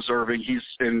really deserving. He's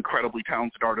an incredibly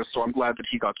talented artist, so I'm glad that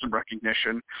he got some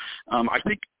recognition. I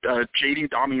think JD,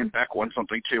 Dami, and Beck won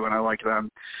something too, and I like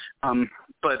them.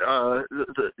 But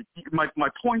my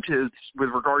point is, with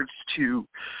regards to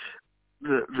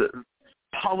the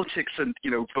politics and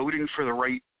voting for the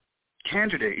right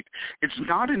candidate, it's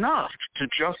not enough to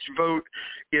just vote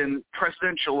in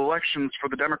presidential elections for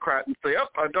the Democrat and say, "Oh,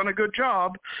 I've done a good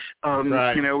job."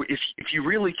 Right. If you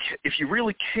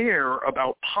really care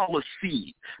about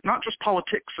policy, not just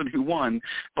politics and who won,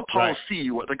 but policy,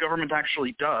 right, what the government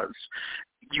actually does,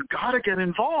 you got to get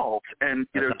involved and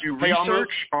do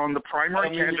research on the primary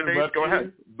candidates. Go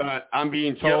ahead. But I'm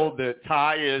being told that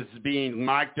Ty is being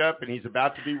mic'd up and he's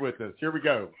about to be with us. Here we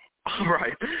go. All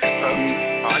right.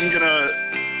 I'm gonna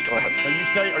go ahead. Are you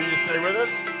stay with us?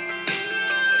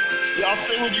 Yeah, I'll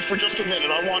stay with you for just a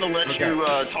minute. I want to let you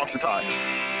talk to Ty.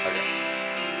 Okay.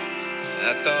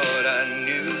 I thought I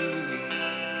knew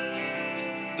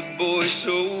the boy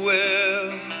so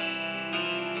well.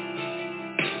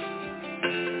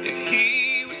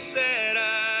 He was sad,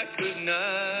 I could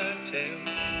not tell.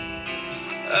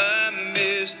 I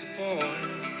missed the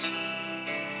points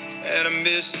and I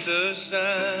missed the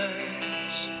signs.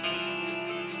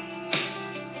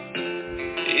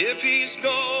 If he's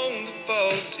gone, the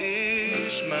fault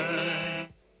is mine.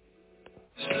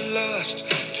 It's lost,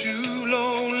 two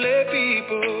lonely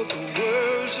people, the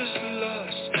world's just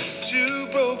lost, two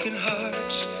broken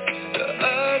hearts. The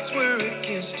odds were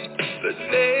against it, but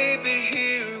baby,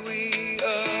 here we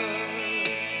are.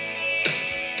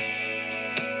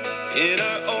 In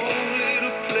our own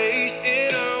little place,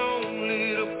 in our own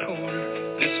little corner,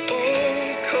 this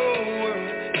old cold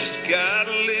world just got a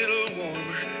little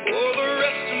warmer. For the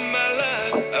rest of my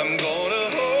life, I'm gonna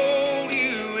hold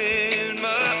you in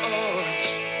my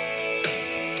arms.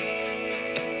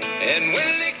 And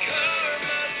when they carve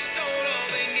my stone, all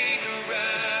they need to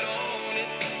write on it,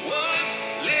 one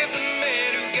living man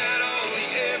who got all he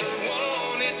ever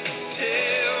wanted.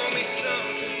 Tell me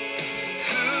something,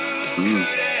 who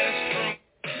could ask for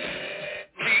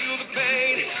feel the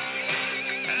pain?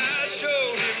 I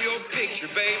showed him your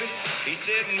picture, baby. He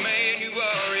said, man, you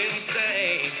are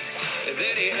insane. And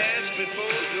then he asked me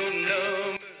for your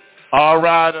number. All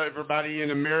right, everybody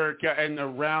in America and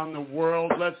around the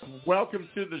world, let's welcome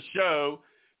to the show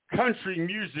country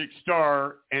music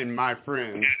star and my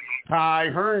friend, Ty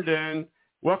Herndon.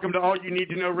 Welcome to All You Need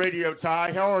to Know Radio,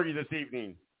 Ty. How are you this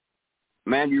evening?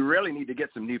 Man, you really need to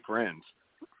get some new friends.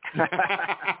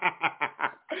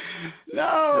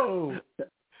 No.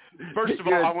 First of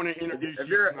all, I want to introduce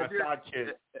you to my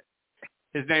sidekick.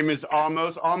 His name is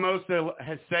Almost. Almost,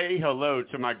 say hello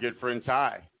to my good friend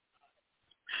Ty.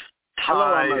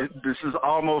 Hi, this is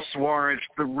Almost Warren.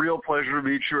 It's a real pleasure to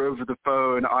meet you over the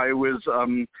phone. I was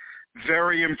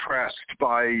very impressed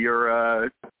by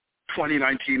your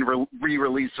 2019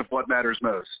 re-release of What Matters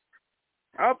Most.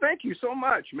 Oh, thank you so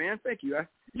much, man. Thank you.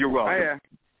 You're welcome.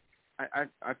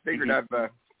 I figured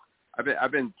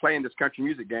I've been playing this country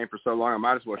music game for so long, I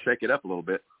might as well shake it up a little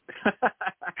bit.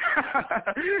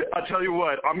 I'll tell you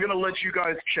what, I'm going to let you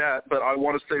guys chat, but I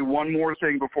want to say one more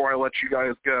thing before I let you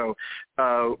guys go.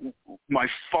 My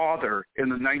father in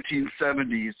the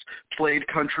 1970s played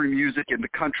country music in the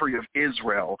country of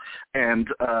Israel, and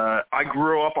I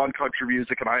grew up on country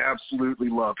music, and I absolutely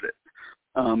loved it.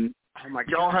 Oh my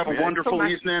Y'all gosh, have a man. wonderful So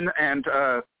nice. evening, and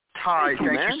Ty,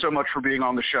 thank you so much for being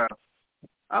on the show.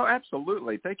 Oh,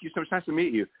 absolutely. Thank you so much. Nice to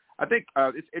meet you. I think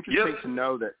it's interesting to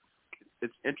know that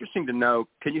it's interesting to know.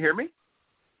 Can you hear me?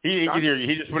 He can hear you.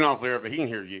 He just went off there, but he can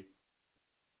hear you.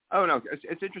 Oh no,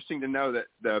 it's interesting to know that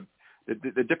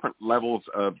the different levels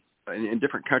of in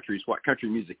different countries what country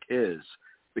music is,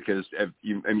 because if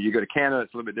you go to Canada,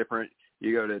 it's a little bit different.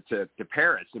 You go to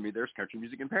Paris. I mean, there's country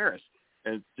music in Paris,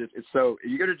 and it's so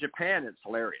you go to Japan, it's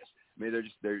hilarious. I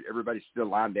mean, everybody's still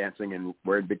line dancing and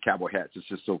wearing big cowboy hats. It's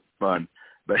just so fun.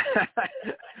 But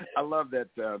I love that.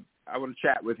 I want to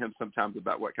chat with him sometimes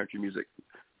about what country music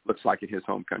looks like in his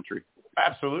home country.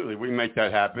 Absolutely. We make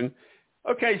that happen.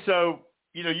 Okay, so,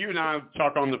 you and I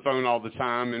talk on the phone all the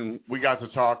time, and we got to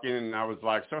talking, and I was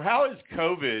like, so how is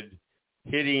COVID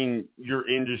hitting your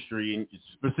industry, and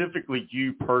specifically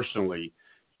you personally?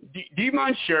 Do you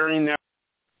mind sharing that?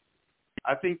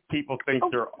 I think people think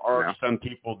there are some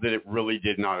people that it really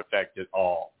did not affect at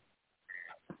all.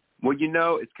 Well,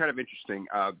 it's kind of interesting.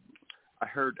 I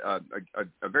heard a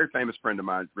very famous friend of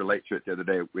mine relate to it the other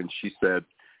day when she said,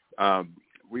 the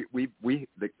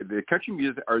country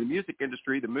music or the music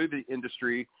industry, the movie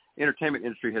industry, entertainment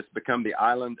industry has become the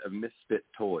island of misfit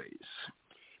toys.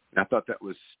 And I thought that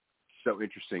was so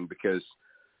interesting because,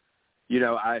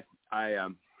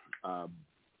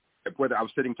 whether I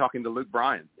was sitting talking to Luke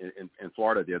Bryan in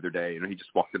Florida the other day, he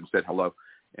just walked up and said hello.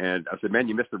 And I said, man,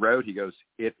 you missed the road. He goes,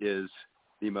 it is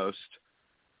the most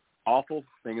awful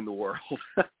thing in the world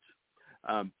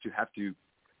to have to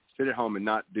sit at home and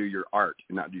not do your art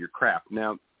and not do your craft.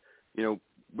 Now,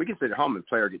 we can sit at home and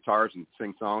play our guitars and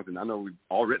sing songs, and I know we've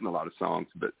all written a lot of songs,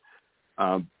 but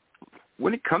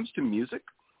when it comes to music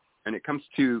and it comes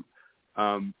to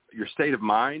your state of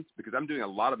mind, because I'm doing a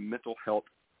lot of mental health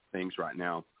things right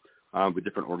now with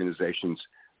different organizations,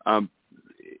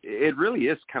 it really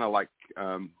is kind of like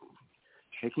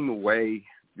taking away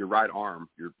your right arm.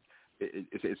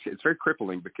 It's very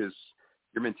crippling because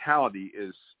your mentality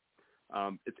is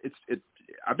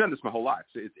I've done this my whole life.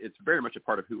 So it's very much a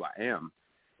part of who I am,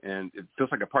 and it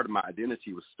feels like a part of my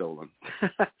identity was stolen.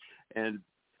 And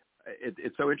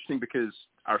it's so interesting because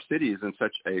our city is in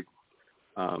such a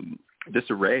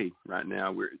disarray right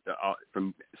now. We're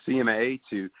from CMA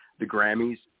to the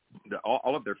Grammys,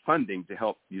 all of their funding to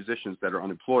help musicians that are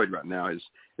unemployed right now is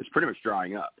pretty much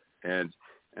drying up. And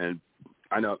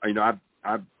I know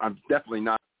I'm definitely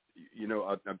not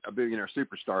a billionaire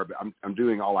superstar, but I'm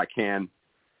doing all I can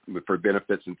for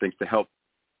benefits and things to help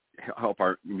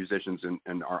our musicians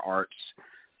and our arts.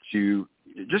 To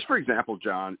just for example,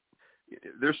 John,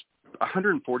 there's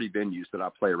 140 venues that I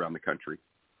play around the country,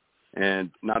 and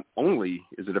not only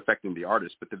is it affecting the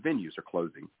artists, but the venues are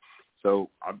closing. So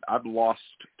I've lost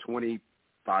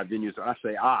 25 venues. When I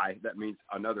say that means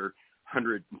another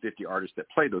 150 artists that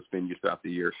play those venues throughout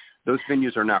the year. Those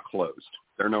venues are now closed.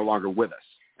 They're no longer with us,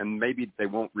 and maybe they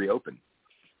won't reopen.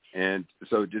 And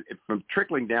so from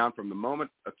trickling down from the moment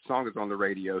a song is on the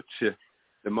radio to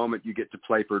the moment you get to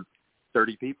play for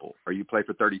 30 people or you play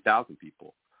for 30,000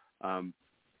 people,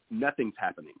 nothing's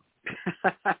happening.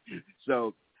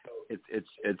 So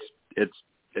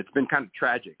it's been kind of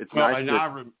tragic. It's nice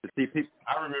to see people.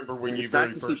 I remember when you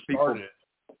very first started,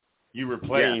 you were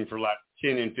playing for like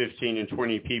 10 and 15 and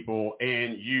 20 people,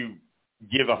 and you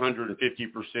give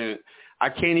 150%. I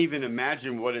can't even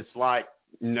imagine what it's like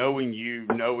knowing you,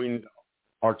 knowing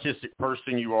artistic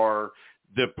person you are,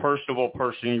 the personable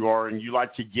person you are, and you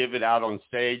like to give it out on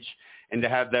stage, and to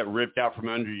have that ripped out from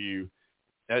under you,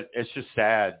 it's just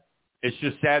sad. It's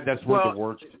just sad. That's where the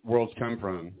world's come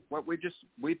from. Well,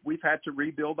 we've had to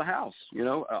rebuild the house.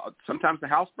 Sometimes the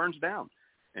house burns down,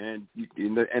 and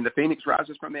the phoenix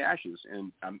rises from the ashes.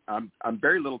 And I'm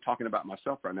very little talking about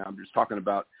myself right now. I'm just talking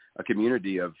about a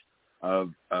community of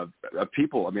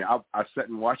people. I mean, I sat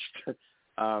and watched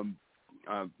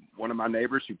one of my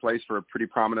neighbors who plays for a pretty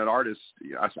prominent artist.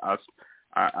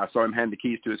 I saw him hand the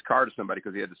keys to his car to somebody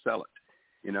because he had to sell it.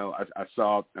 I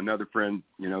saw another friend,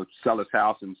 sell his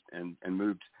house and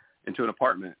moved into an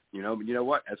apartment. You know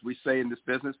what? As we say in this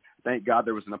business, thank God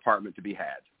there was an apartment to be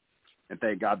had, and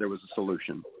thank God there was a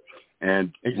solution.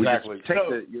 And exactly.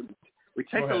 we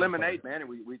take the lemonade, man, and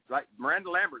we like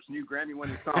Miranda Lambert's new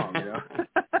Grammy-winning song.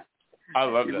 I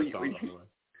love that song.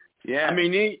 Yeah. I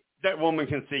mean, that woman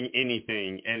can sing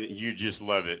anything, and you just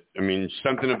love it. I mean,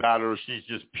 something about her, she's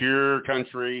just pure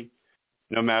country,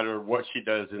 no matter what she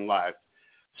does in life.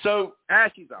 So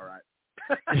she's all right.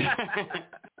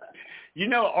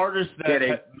 Artists that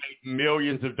have made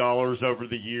millions of dollars over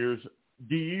the years,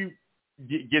 do you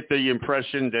get the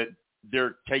impression that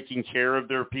they're taking care of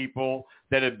their people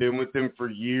that have been with them for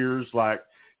years? Like,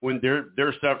 when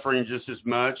they're suffering just as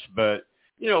much. But,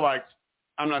 like,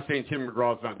 I'm not saying Tim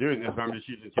McGraw's not doing this. I'm just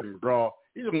using Tim McGraw.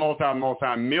 He's a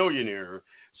multi-millionaire.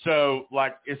 So,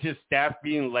 like, is his staff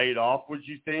being laid off, would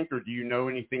you think? Or do you know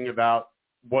anything about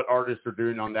what artists are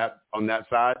doing on that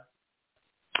side?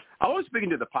 I was speaking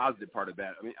to the positive part of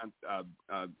that. I mean,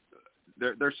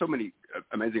 there's so many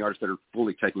amazing artists that are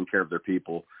fully taking care of their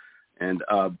people. And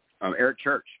Eric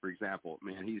Church, for example,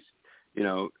 man, he's,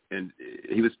 and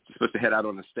he was supposed to head out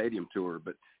on a stadium tour,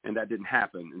 and that didn't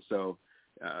happen. And so,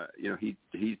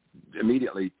 he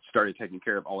immediately started taking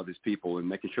care of all of his people and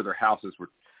making sure their houses were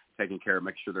taken care of,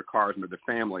 making sure their cars and their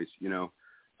families, and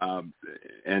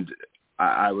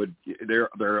there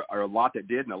are a lot that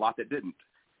did and a lot that didn't.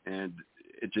 And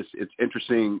it's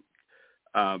interesting,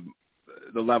 the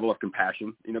level of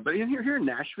compassion, but here in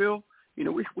Nashville,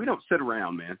 we don't sit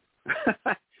around, man.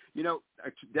 A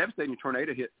devastating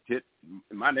tornado hit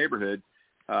my neighborhood,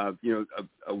 a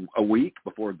week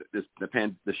before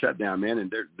the shutdown, man,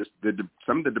 and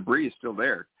some of the debris is still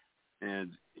there,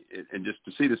 and just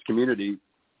to see this community,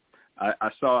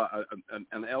 I saw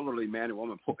an elderly man and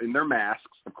woman in their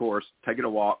masks, of course, taking a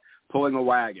walk, pulling a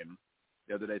wagon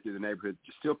the other day through the neighborhood,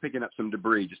 just still picking up some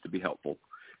debris just to be helpful.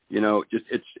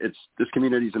 It's this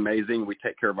community is amazing. We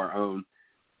take care of our own.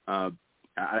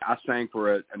 I sang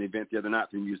for an event the other night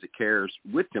through Music Cares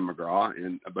with Tim McGraw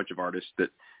and a bunch of artists that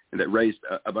raised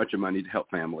a bunch of money to help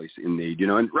families in need.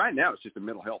 And right now it's just a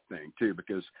mental health thing too,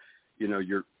 because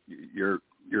you're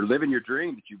living your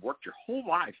dream that you've worked your whole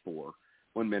life for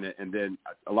 1 minute, and then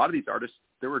a lot of these artists,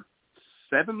 there were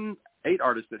 7-8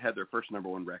 artists that had their first number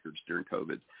one records during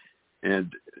COVID,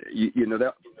 and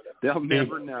they'll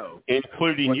never know,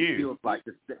 including what you. It feels like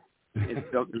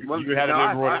you had a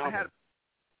number one album.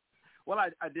 Well,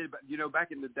 I did, but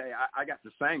back in the day, I got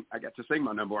to sing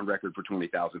my number one record for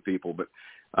 20,000 people. But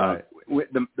right.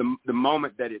 the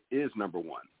moment that it is number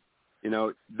one,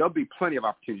 there'll be plenty of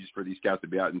opportunities for these guys to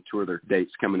be out and tour their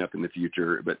dates coming up in the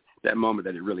future. But that moment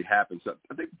that it really happens, so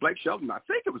I think Blake Shelton,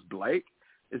 Blake,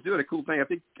 is doing a cool thing. I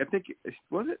think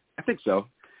was it? I think so.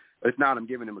 If not, I'm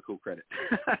giving him a cool credit.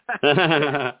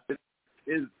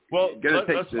 Is going to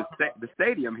take the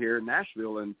stadium here in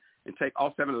Nashville and take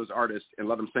all 7 of those artists and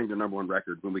let them sing their number one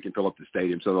record when we can fill up the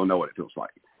stadium, so they'll know what it feels like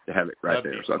to have it right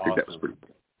there. So I think that was pretty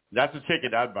cool. That's a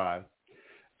ticket I'd buy.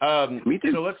 Me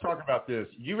too. So let's talk about this.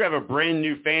 You have a brand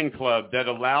new fan club that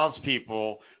allows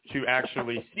people to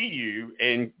actually see you,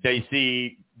 and they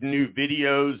see new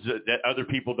videos that other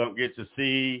people don't get to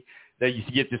see. They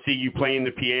get to see you playing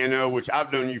the piano, which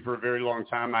I've known you for a very long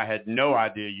time. I had no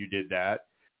idea you did that.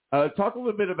 Talk a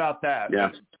little bit about that.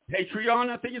 Yeah. Patreon,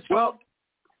 I think it's called.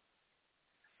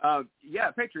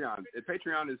 Yeah, Patreon.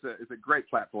 Patreon is a great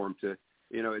platform to,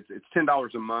 it's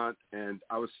 $10 a month, and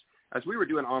as we were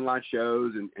doing online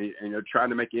shows and trying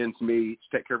to make ends meet,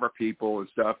 take care of our people and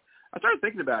stuff, I started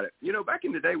thinking about it. Back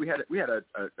in the day, we had a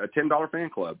 $10 fan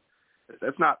club.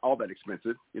 That's not all that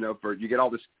expensive, for you get all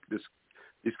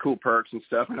these cool perks and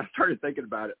stuff. And I started thinking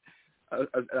about it.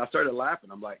 I started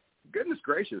laughing. I'm like, goodness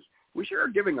gracious, we sure are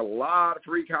giving a lot of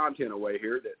free content away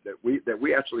here that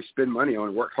we actually spend money on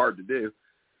and work hard to do.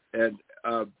 And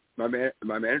my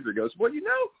manager goes, well,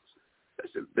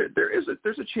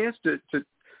 there's a chance to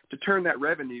turn that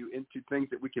revenue into things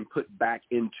that we can put back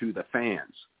into the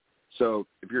fans. So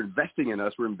if you're investing in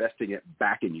us, we're investing it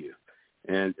back in you.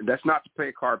 And that's not to pay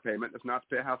a car payment. That's not to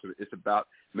pay a house payment. It's about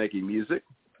making music,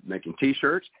 making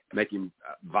T-shirts, making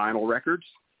vinyl records.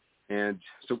 And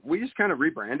so we just kind of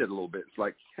rebranded a little bit. It's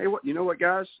like, hey, what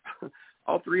guys?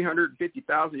 All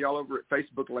 350,000 y'all over at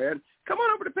Facebook land, come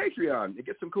on over to Patreon and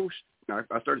get some cool. I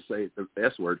started to say the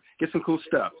S word. Get some cool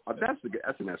stuff. That's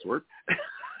an S word.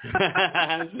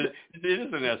 It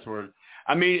is an S word.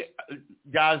 I mean,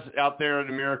 guys out there in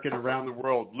America and around the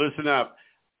world, listen up.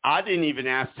 I didn't even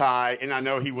ask Ty, and I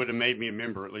know he would have made me a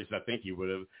member. At least I think he would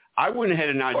have. I went ahead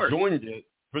and I joined it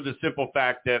for the simple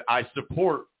fact that I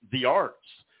support the arts.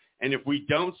 And if we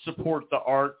don't support the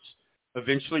arts,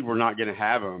 eventually we're not going to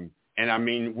have them. And I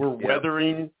mean, we're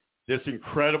weathering this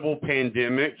incredible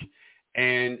pandemic,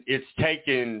 and it's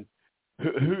taken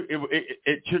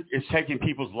it's taking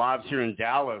people's lives here in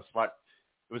Dallas. Like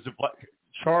it was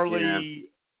Charlie.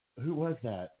 Yeah. Who was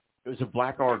that? It was a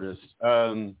black artist.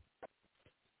 Oh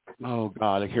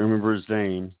God, I can't remember his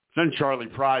name. It's not Charlie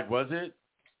Pride, was it?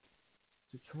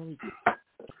 Charlie?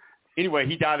 Anyway,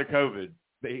 he died of COVID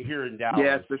here in Dallas.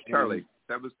 Yes, Mr. Charlie.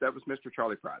 That was Mr.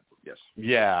 Charlie Pride. Yes.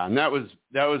 Yeah, and that was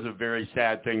a very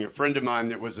sad thing. A friend of mine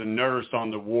that was a nurse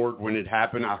on the ward when it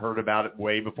happened, I heard about it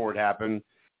way before it happened,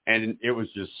 and it was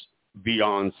just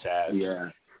beyond sad. Yeah.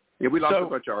 Yeah, we lost a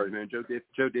bunch of artists, man.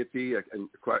 Joe Dippy and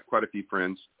quite a few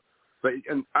friends. But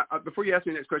before you ask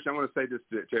me the next question, I want to say this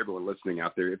to everyone listening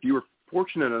out there. If you were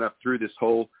fortunate enough through this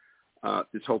whole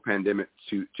pandemic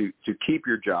to keep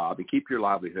your job and keep your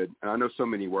livelihood, and I know so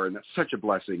many were, and that's such a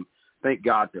blessing. Thank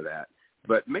God for that.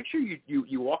 But make sure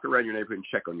you walk around your neighborhood and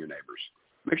check on your neighbors.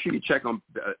 Make sure you check on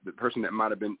the person that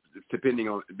might have been depending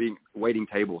on being waiting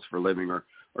tables for a living or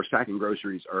stacking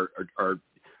groceries or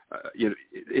in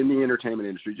the entertainment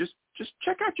industry. Just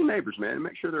check out your neighbors, man, and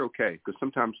make sure they're okay. Because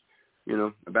sometimes,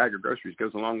 a bag of groceries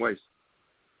goes a long ways.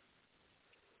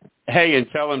 Hey, and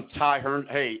tell him Ty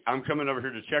Herndon, hey, I'm coming over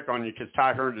here to check on you because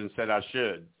Ty Herndon said I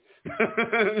should.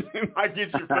 It might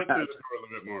get your foot through the door a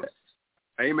little bit more.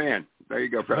 Amen. There you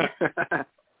go, brother.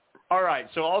 All right.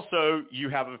 So also you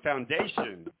have a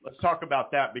foundation. Let's talk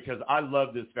about that because I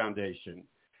love this foundation.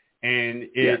 And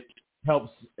it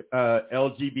helps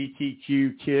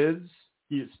LGBTQ kids.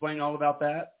 Can you explain all about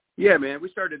that? Yeah, man. We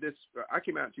started this. I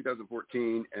came out in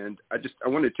 2014, and I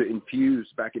wanted to infuse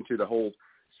back into the whole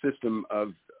system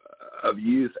of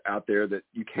youth out there that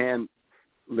you can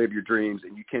live your dreams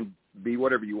and you can be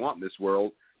whatever you want in this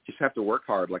world. Just have to work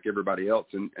hard like everybody else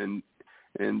and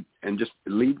just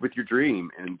lead with your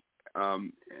dream. And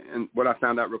what I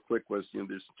found out real quick was,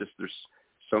 there's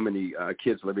so many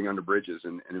kids living under bridges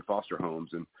and in foster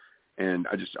homes. And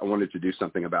I wanted to do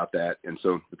something about that. And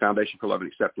so the Foundation for Love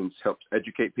and Acceptance helps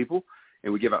educate people,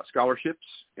 and we give out scholarships.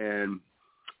 And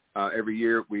every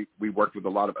year we work with a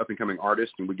lot of up-and-coming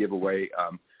artists, and we give away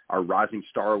our Rising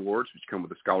Star Awards, which come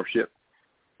with a scholarship.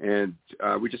 And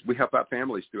we help out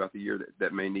families throughout the year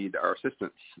that may need our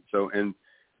assistance. So, and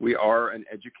we are an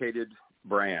educated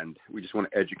brand. We just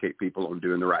want to educate people on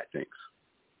doing the right things.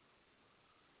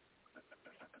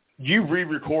 You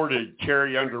re-recorded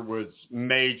Carrie Underwood's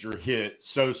major hit,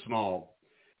 So Small.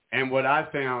 And what I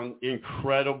found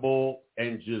incredible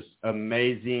and just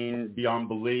amazing beyond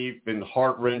belief and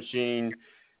heart-wrenching,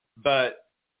 but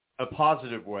a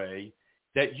positive way,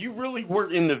 that you really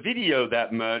weren't in the video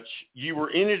that much. You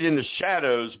were in it in the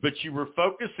shadows, but you were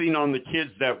focusing on the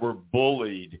kids that were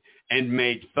bullied and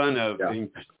made fun of,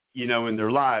 in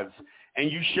their lives.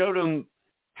 And you showed them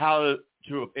how to,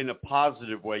 in a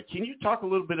positive way. Can you talk a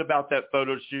little bit about that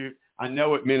photo shoot? I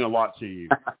know it meant a lot to you.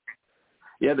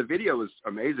 Yeah, the video was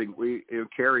amazing.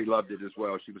 Carrie loved it as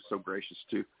well. She was so gracious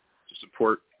to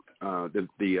support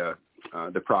the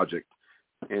project.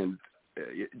 And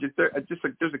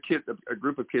there's a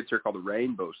group of kids here called the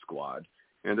Rainbow Squad,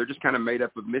 and they're just kind of made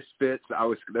up of misfits.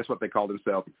 That's what they call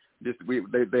themselves. They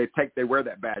wear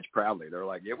that badge proudly. They're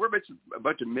like, yeah, we're a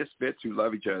bunch of misfits who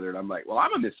love each other. And I'm like, well,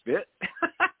 I'm a misfit.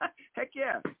 Heck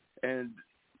yeah. And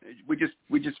we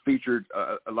just featured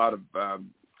a lot of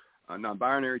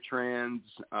non-binary, trans,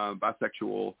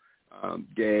 bisexual,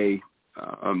 gay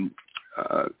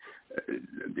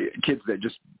kids that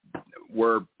just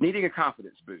were needing a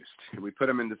confidence boost. And we put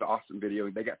them in this awesome video.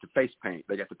 They got to face paint.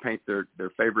 They got to paint their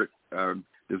favorite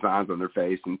designs on their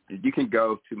face. And you can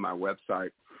go to my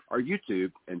website or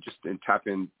YouTube and type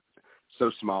in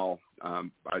So Small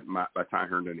by Ty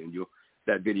Herndon, and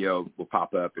that video will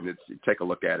pop up, and take a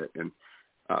look at it, and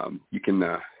you can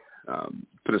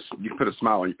put a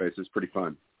smile on your face. It's pretty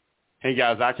fun. Hey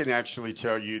guys, I can actually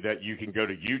tell you that you can go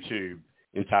to YouTube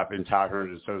and type in Ty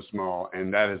Herndon So Small,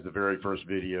 and that is the very first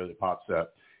video that pops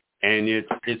up. And it's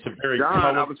a very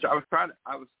John, I was trying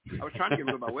to get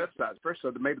them to my website first, so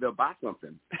that maybe they'll buy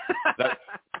something.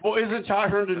 Well, isn't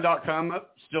TyHerndon.com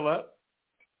still up?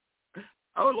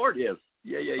 Oh Lord, yes.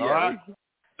 Yeah. All right.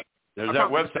 There's that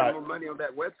website.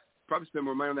 Probably spend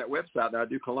more money on that website than I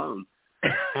do cologne.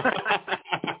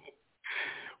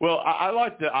 Well, I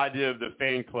like the idea of the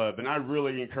fan club, and I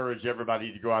really encourage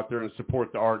everybody to go out there and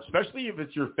support the art, especially if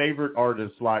it's your favorite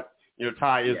artist. Like,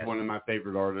 Ty is one of my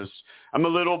favorite artists. I'm a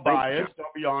little biased,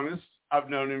 I'll be honest. I've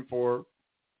known him for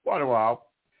quite a while.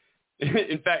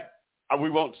 In fact, I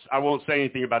won't say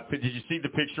anything about it. Did you see the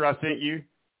picture I sent you?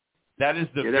 That is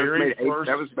the very first.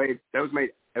 That was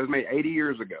made 80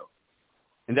 years ago.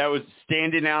 And that was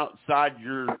standing outside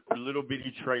your little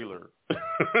bitty trailer. Do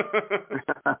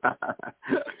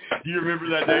you remember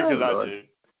that day? Because I do.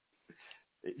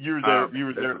 You were there. You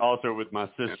were there also with my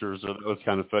sister, so that was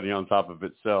kind of funny on top of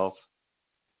itself.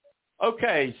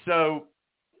 Okay, so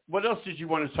what else did you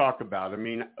want to talk about? I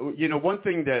mean, one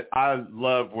thing that I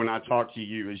love when I talk to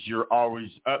you is you're always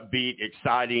upbeat,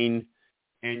 exciting,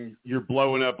 and you're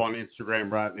blowing up on Instagram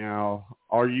right now.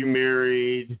 Are you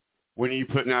married? When are you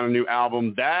putting out a new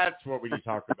album? That's what we can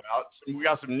talk about. We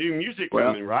got some new music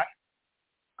coming, right?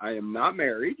 I am not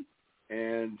married,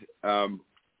 and I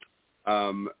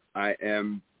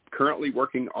am currently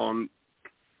working on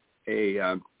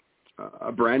a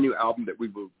brand new album that we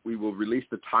will release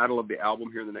the title of the album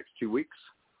here in the next 2 weeks.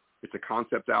 It's a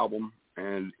concept album,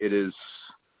 and it is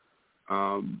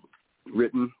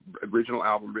original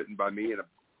album written by me and a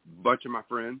bunch of my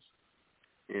friends,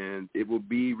 and it will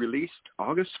be released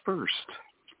August 1st.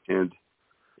 And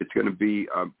it's going to be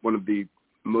one of the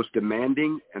most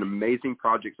demanding and amazing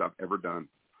projects I've ever done.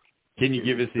 Can you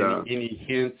give us any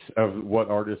hints of what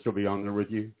artists will be on there with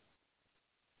you?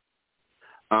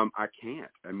 I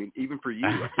can't. I mean, even for you.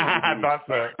 I thought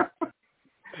so.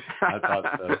 I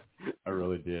thought so. I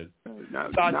really did.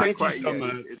 No, Todd, thank you so yet.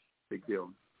 much. It's a big deal.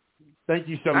 Thank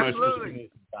you so much for Absolutely. spending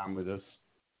some time with us.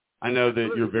 I know that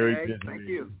you're very busy. Thank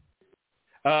you.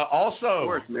 Also, Of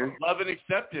course, man. Love and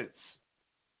Acceptance.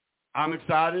 I'm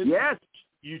excited. Yes.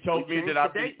 You told me that I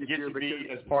I get to be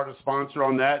as part of sponsor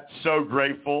on that. So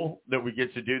grateful that we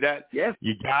get to do that. Yes.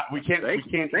 We can't do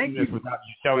this without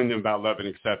you telling them about Love and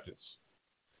Acceptance.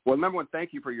 Well, number one,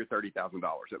 thank you for your $30,000. That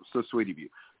was so sweet of you.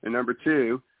 And number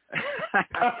two,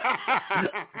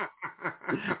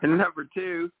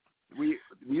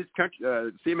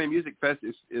 CMA Music Fest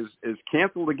is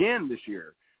canceled again this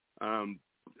year.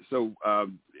 So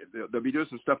they'll be doing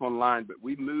some stuff online, but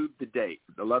we moved the date.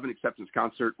 The Love and Acceptance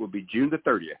concert will be June the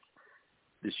 30th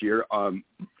this year.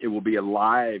 It will be a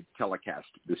live telecast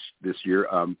this year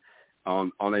on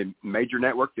a major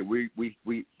network that we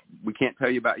can't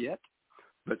tell you about yet,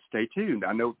 but stay tuned.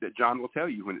 I know that John will tell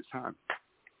you when it's time.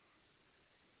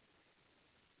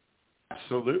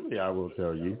 Absolutely, I will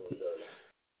tell you.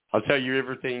 I'll tell you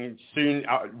everything soon.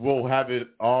 We'll have it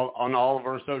all on all of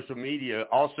our social media.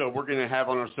 Also, we're going to have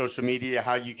on our social media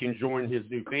how you can join his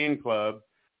new fan club.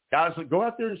 Guys, go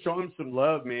out there and show him some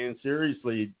love, man.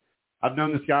 Seriously. I've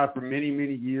known this guy for many,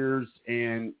 many years,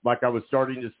 and like I was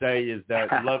starting to say is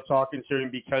that I love talking to him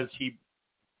because he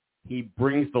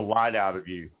brings the light out of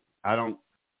you. I don't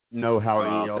know how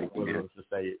any else to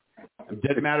say it. It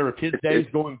doesn't matter if his day's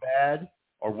going bad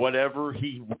or whatever,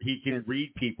 he can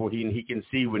read people. He can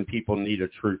see when people need a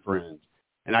true friend.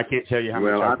 And I can't tell you how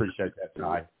much I appreciate that,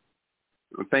 Ty.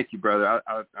 Well, thank you, brother.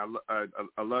 I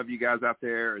love you guys out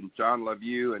there, and John, love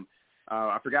you. And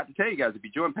I forgot to tell you guys, if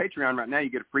you join Patreon right now, you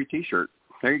get a free T-shirt.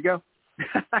 There you go.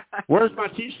 Where's my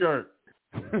T-shirt?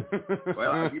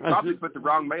 Well, you probably put the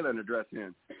wrong mailing address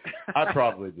in. I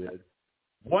probably did.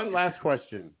 One last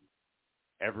question.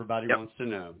 Everybody wants to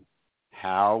know.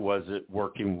 How was it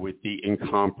working with the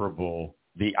incomparable,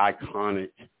 the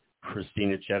iconic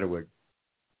Christina Chenoweth?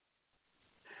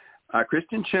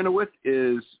 Kristen Chenoweth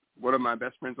is one of my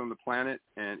best friends on the planet,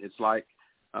 and it's like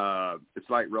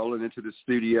rolling into the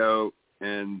studio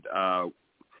and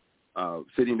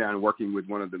sitting down and working with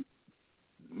one of the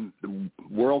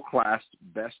world-class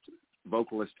best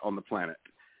vocalists on the planet,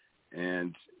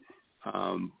 and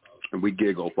we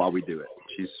giggle while we do it.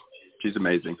 She's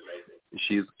amazing.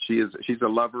 She's a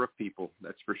lover of people,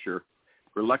 that's for sure.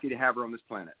 We're lucky to have her on this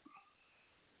planet.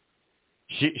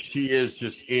 She is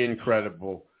just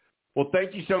incredible. Well,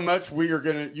 thank you so much.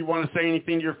 You want to say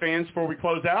anything to your fans before we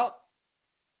close out?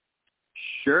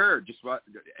 Sure. Just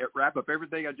wrap up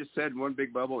everything I just said in one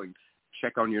big bubble and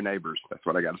check on your neighbors. That's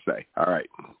what I got to say. All right.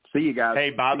 See you guys. Hey,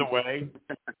 by the way,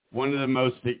 one of the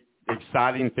most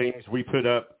exciting things we put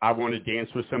up, I Want to Dance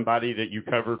with Somebody, that you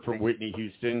covered from Whitney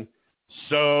Houston.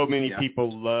 So many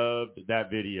people loved that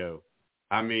video.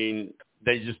 I mean,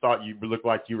 they just thought you looked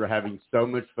like you were having so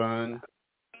much fun.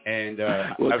 And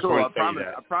well, cool. I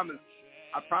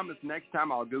promise next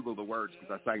time I'll Google the words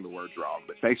because I sang the words wrong.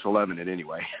 But thanks for loving it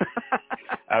anyway.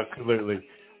 Absolutely.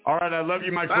 All right, I love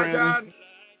you, my friend. John.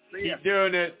 Keep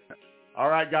doing it. All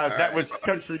right, guys. That was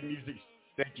country music.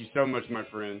 Thank you so much, my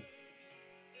friend.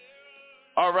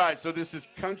 All right, so this is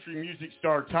country music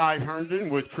star Ty Herndon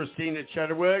with Christina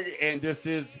Chenoweth, and this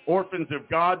is Orphans of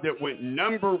God that went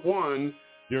 #1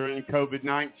 during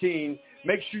COVID-19.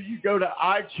 Make sure you go to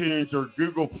iTunes or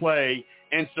Google Play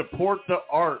and support the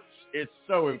arts. It's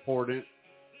so important.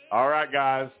 All right,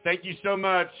 guys. Thank you so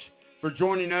much for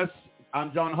joining us.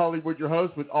 I'm John Hollywood, your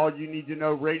host with All You Need to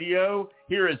Know Radio.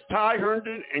 Here is Ty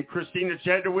Herndon and Christina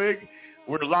Chenoweth.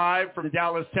 We're live from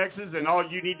Dallas, Texas, and All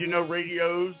You Need to Know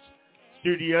Radio's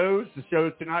studios. The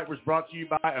show tonight was brought to you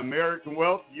by American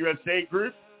Wealth USA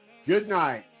Group. Good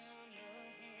night.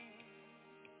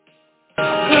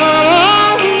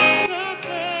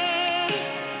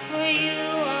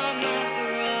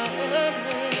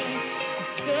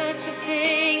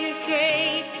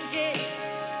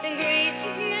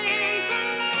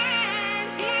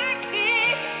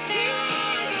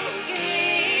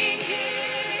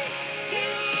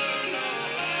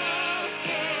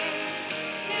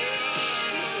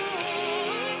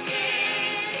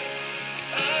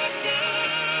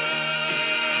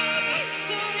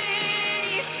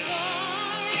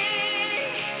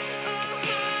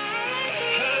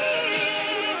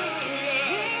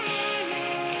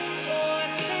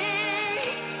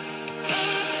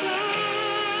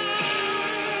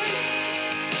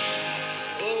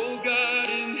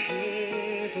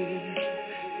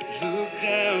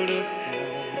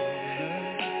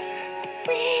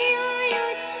 We